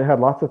had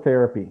lots of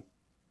therapy,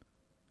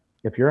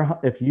 if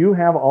you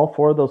have all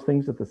 4 of those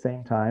things at the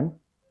same time,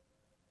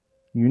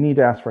 you need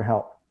to ask for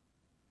help.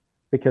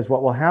 Because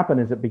what will happen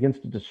is it begins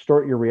to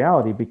distort your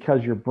reality,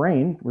 because your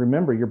brain,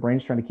 remember, your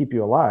brain's trying to keep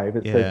you alive.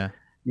 It says,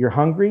 you're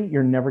hungry,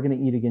 you're never going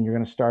to eat again, you're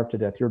going to starve to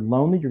death. You're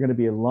lonely, you're going to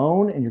be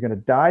alone, and you're going to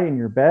die in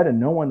your bed, and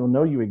no one will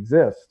know you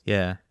exist.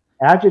 Yeah.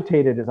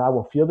 Agitated is I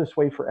will feel this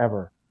way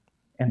forever.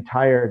 And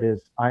tired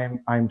is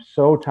I'm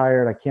so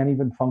tired, I can't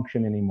even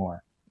function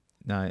anymore.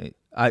 No,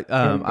 I'm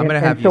going to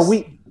have you...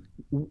 So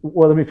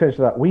well, let me finish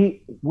that.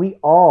 We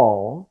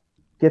all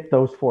get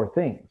those 4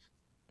 things.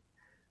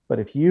 But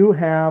if you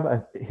have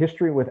a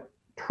history with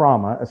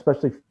trauma,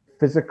 especially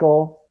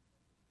physical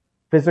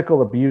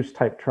abuse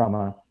type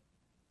trauma,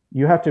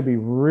 you have to be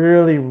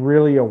really,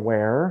 really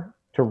aware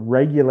to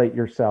regulate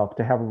yourself,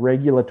 to have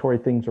regulatory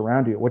things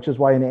around you, which is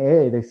why in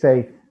AA they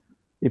say,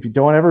 if you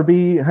don't ever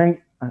be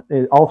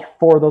all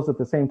four of those at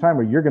the same time,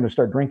 or you're going to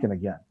start drinking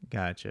again.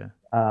 Gotcha.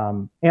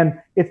 And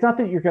it's not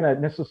that you're going to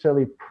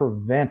necessarily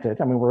prevent it.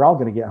 I mean, we're all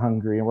going to get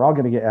hungry and we're all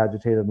going to get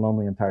agitated,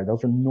 lonely, and tired.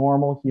 Those are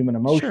normal human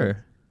emotions.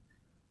 Sure.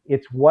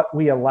 It's what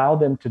we allow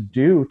them to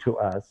do to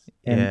us.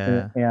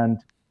 And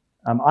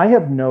I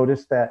have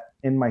noticed that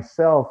in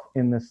myself,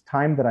 in this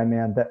time that I'm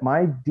in, that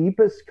my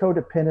deepest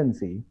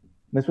codependency,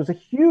 this was a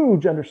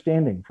huge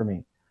understanding for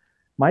me.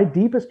 My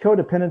deepest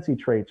codependency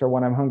traits are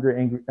when I'm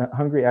hungry,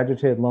 angry,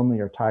 agitated, lonely,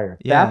 or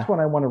tired. Yeah. That's when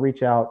I want to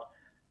reach out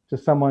to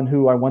someone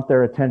who I want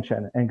their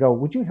attention and go,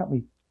 would you help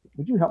me?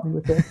 Would you help me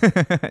with this?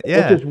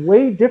 Yeah. Which is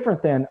way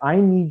different than I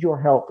need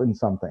your help in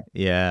something.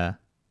 Yeah.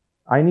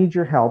 I need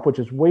your help, which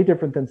is way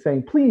different than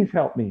saying, please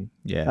help me.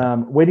 Yeah.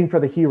 Waiting for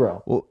the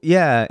hero. Well,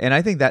 yeah. And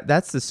I think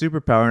that's the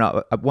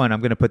superpower. And one,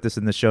 I'm going to put this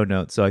in the show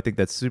notes. So I think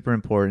that's super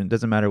important. It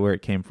doesn't matter where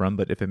it came from,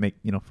 but if it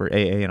for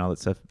AA and all that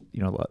stuff,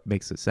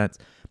 makes sense.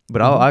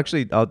 But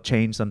I'll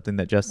change something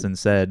that Justin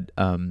said.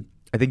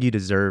 I think you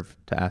deserve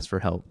to ask for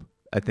help.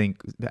 I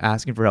think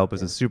asking for help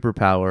is a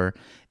superpower.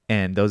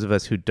 And those of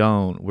us who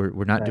don't,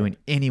 we're not doing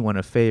anyone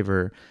a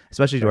favor,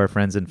 especially to our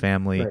friends and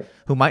family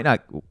who might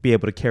not be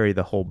able to carry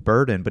the whole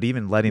burden, but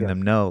even letting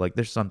them know, like,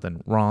 there's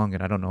something wrong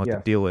and I don't know what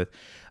to deal with.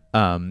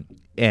 And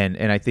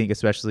I think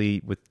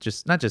especially with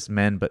not just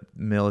men, but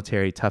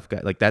military tough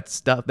guys, like that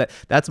stuff,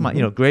 that's my,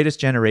 greatest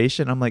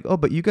generation. I'm like, oh,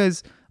 but you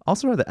guys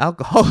also are the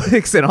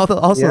alcoholics and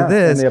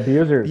this. And the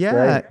abusers. Yeah.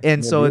 Right.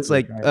 And so it's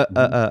like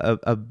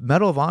a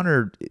Medal of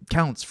Honor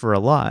counts for a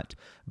lot,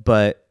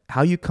 but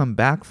how you come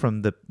back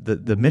from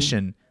the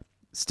mission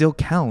still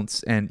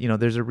counts. And,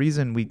 there's a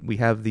reason we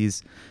have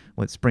these,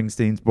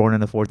 Springsteen's Born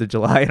on the 4th of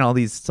July and all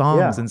these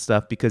songs and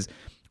stuff, because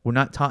we're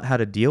not taught how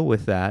to deal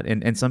with that.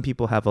 And some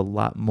people have a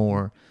lot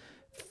more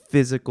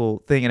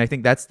physical thing. And I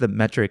think that's the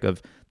metric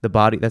of the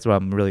body. That's why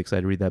I'm really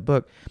excited to read that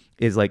book,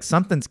 is like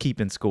something's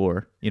keeping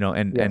score,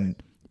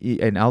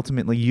 and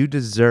ultimately you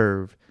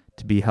deserve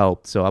to be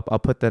helped. So I'll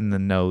put that in the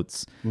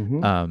notes.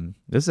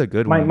 This is a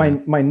good one.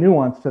 My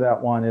nuance to that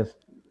one is,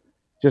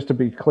 just to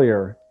be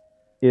clear,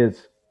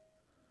 is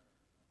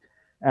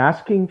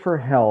asking for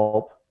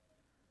help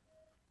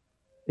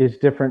is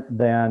different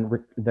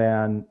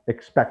than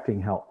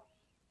expecting help.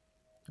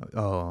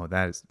 Oh,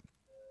 that's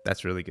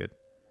really good.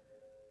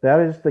 That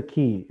is the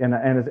key. And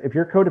if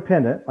you're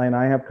codependent, and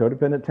I have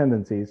codependent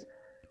tendencies,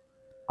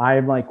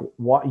 I'm like,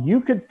 what?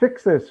 You could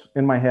fix this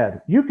in my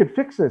head. You could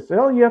fix this.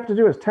 All you have to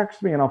do is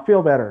text me and I'll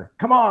feel better.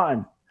 Come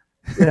on.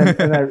 And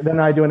then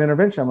I do an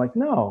intervention. I'm like,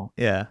 no.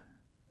 Yeah.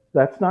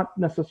 That's not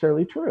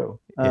necessarily true.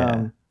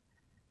 Yeah.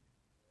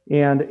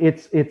 And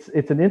it's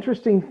an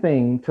interesting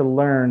thing to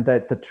learn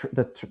that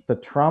the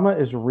trauma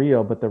is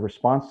real, but the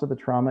response to the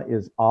trauma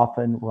is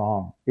often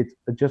wrong. It's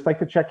just like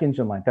the check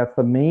engine light. That's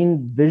the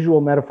main visual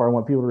metaphor I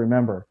want people to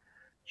remember.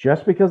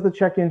 Just because the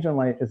check engine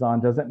light is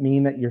on doesn't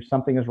mean that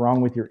something is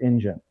wrong with your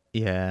engine.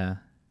 Yeah.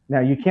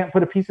 Now, you can't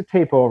put a piece of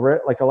tape over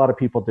it like a lot of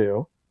people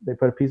do. They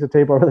put a piece of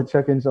tape over the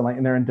check engine light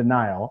and they're in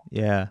denial.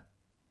 Yeah.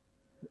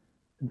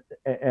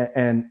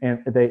 And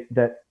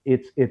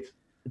it's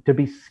to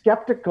be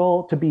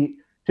skeptical, to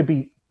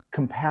be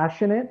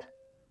compassionate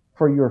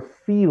for your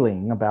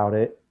feeling about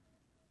it,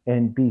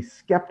 and be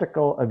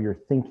skeptical of your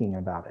thinking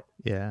about it.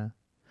 Yeah.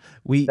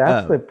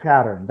 That's the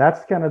pattern.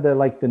 That's kind of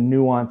the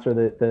nuance or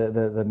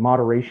the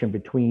moderation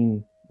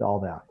between all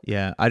that.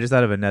 Yeah. I just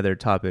thought of another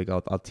topic.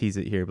 I'll tease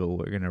it here, but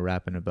we're going to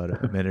wrap in about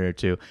a minute or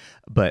two.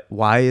 But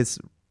why is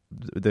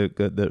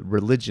the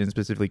religion,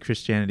 specifically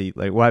Christianity,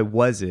 like, why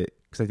was it?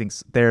 Because I think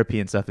therapy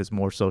and stuff is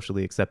more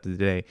socially accepted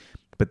today,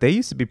 but they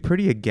used to be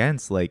pretty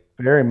against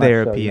very much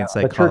therapy and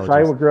psychology. The church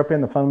I grew up in,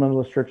 the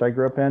fundamentalist church I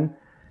grew up in,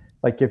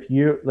 if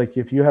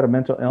you had a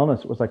mental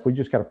illness, it was like, we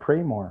just got to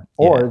pray more,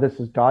 or this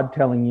is God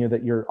telling you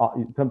that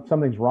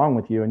something's wrong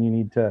with you and you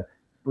need to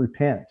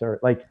repent, or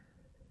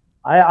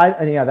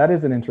that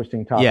is an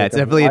interesting topic. Yeah, it's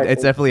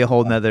definitely a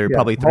whole nother,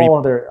 probably three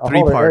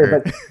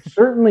parter. But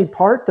certainly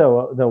part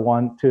the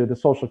one to the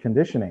social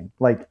conditioning,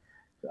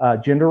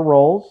 gender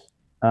roles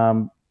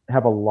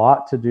have a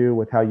lot to do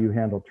with how you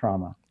handle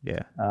trauma.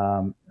 Yeah.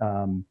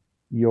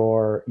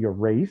 Your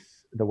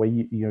race, the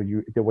way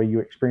the way you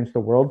experience the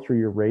world through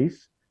your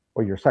race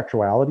or your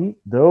sexuality,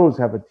 those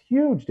have a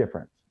huge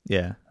difference.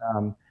 Yeah.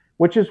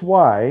 Which is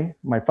why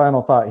my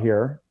final thought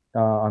here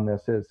on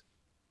this is,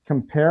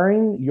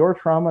 comparing your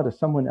trauma to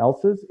someone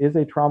else's is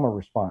a trauma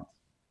response.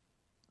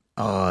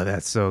 Oh,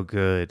 that's so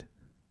good.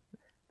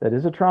 That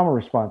is a trauma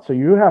response. So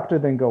you have to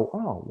then go,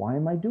 oh, why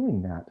am I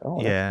doing that?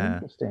 Oh, that's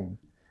interesting.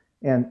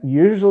 And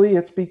usually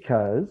it's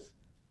because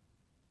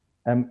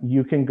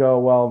you can go,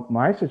 well,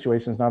 my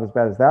situation is not as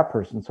bad as that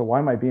person, so why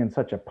am I being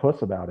such a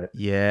puss about it?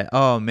 Yeah.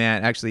 Oh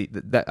man, actually,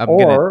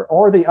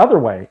 or the other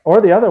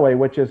way,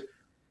 which is,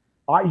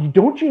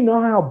 don't you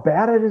know how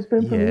bad it has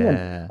been for me?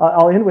 And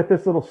I'll end with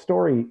this little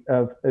story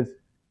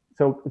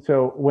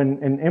So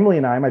when Emily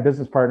and I, my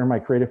business partner, my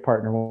creative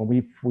partner, when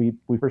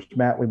we first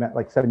met, we met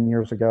like 7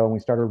 years ago, and we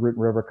started Root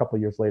and River a couple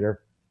of years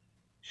later.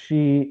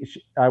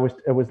 I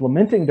was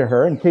lamenting to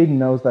her, and Caden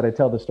knows that I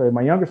tell the story.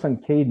 My younger son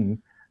Caden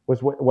was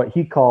what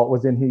he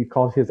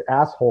calls his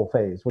asshole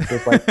phase, which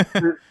was like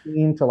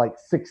 13 to like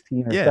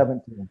 16 or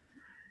 17.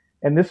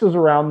 And this was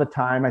around the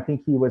time I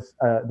think he was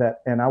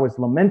and I was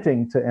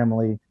lamenting to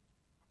Emily,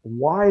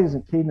 why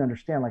doesn't Caden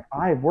understand? Like,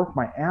 I have worked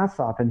my ass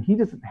off, and he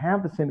doesn't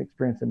have the same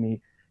experience as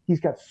me. He's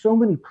got so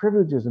many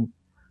privileges and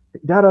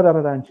da da da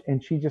da.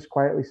 And she just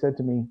quietly said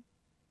to me,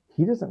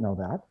 he doesn't know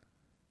that.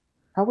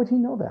 How would he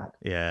know that?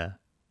 Yeah.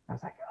 I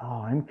was like,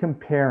 oh, I'm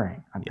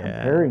comparing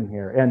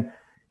here.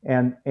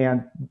 And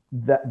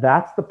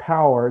that's the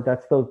power.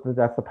 That's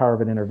the power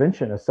of an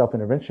intervention, a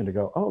self-intervention, to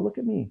go, oh, look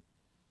at me.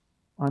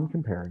 I'm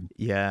comparing.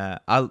 Yeah.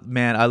 I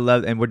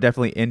love, and we're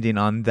definitely ending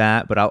on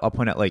that, but I'll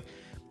point out, like,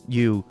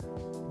 you,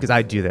 because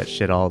I do that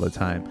shit all the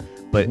time,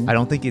 but I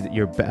don't think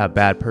you're a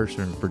bad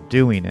person for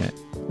doing it.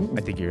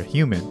 I think you're a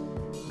human.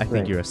 I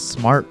think you're a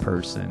smart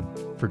person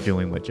for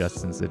doing what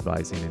Justin's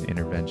advising and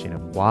intervention.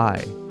 And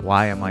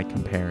why am I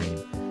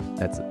comparing?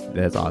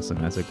 That's awesome.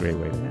 That's a great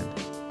way to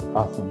end.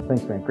 Awesome.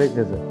 Thanks, man. Great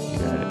visit. You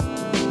got it.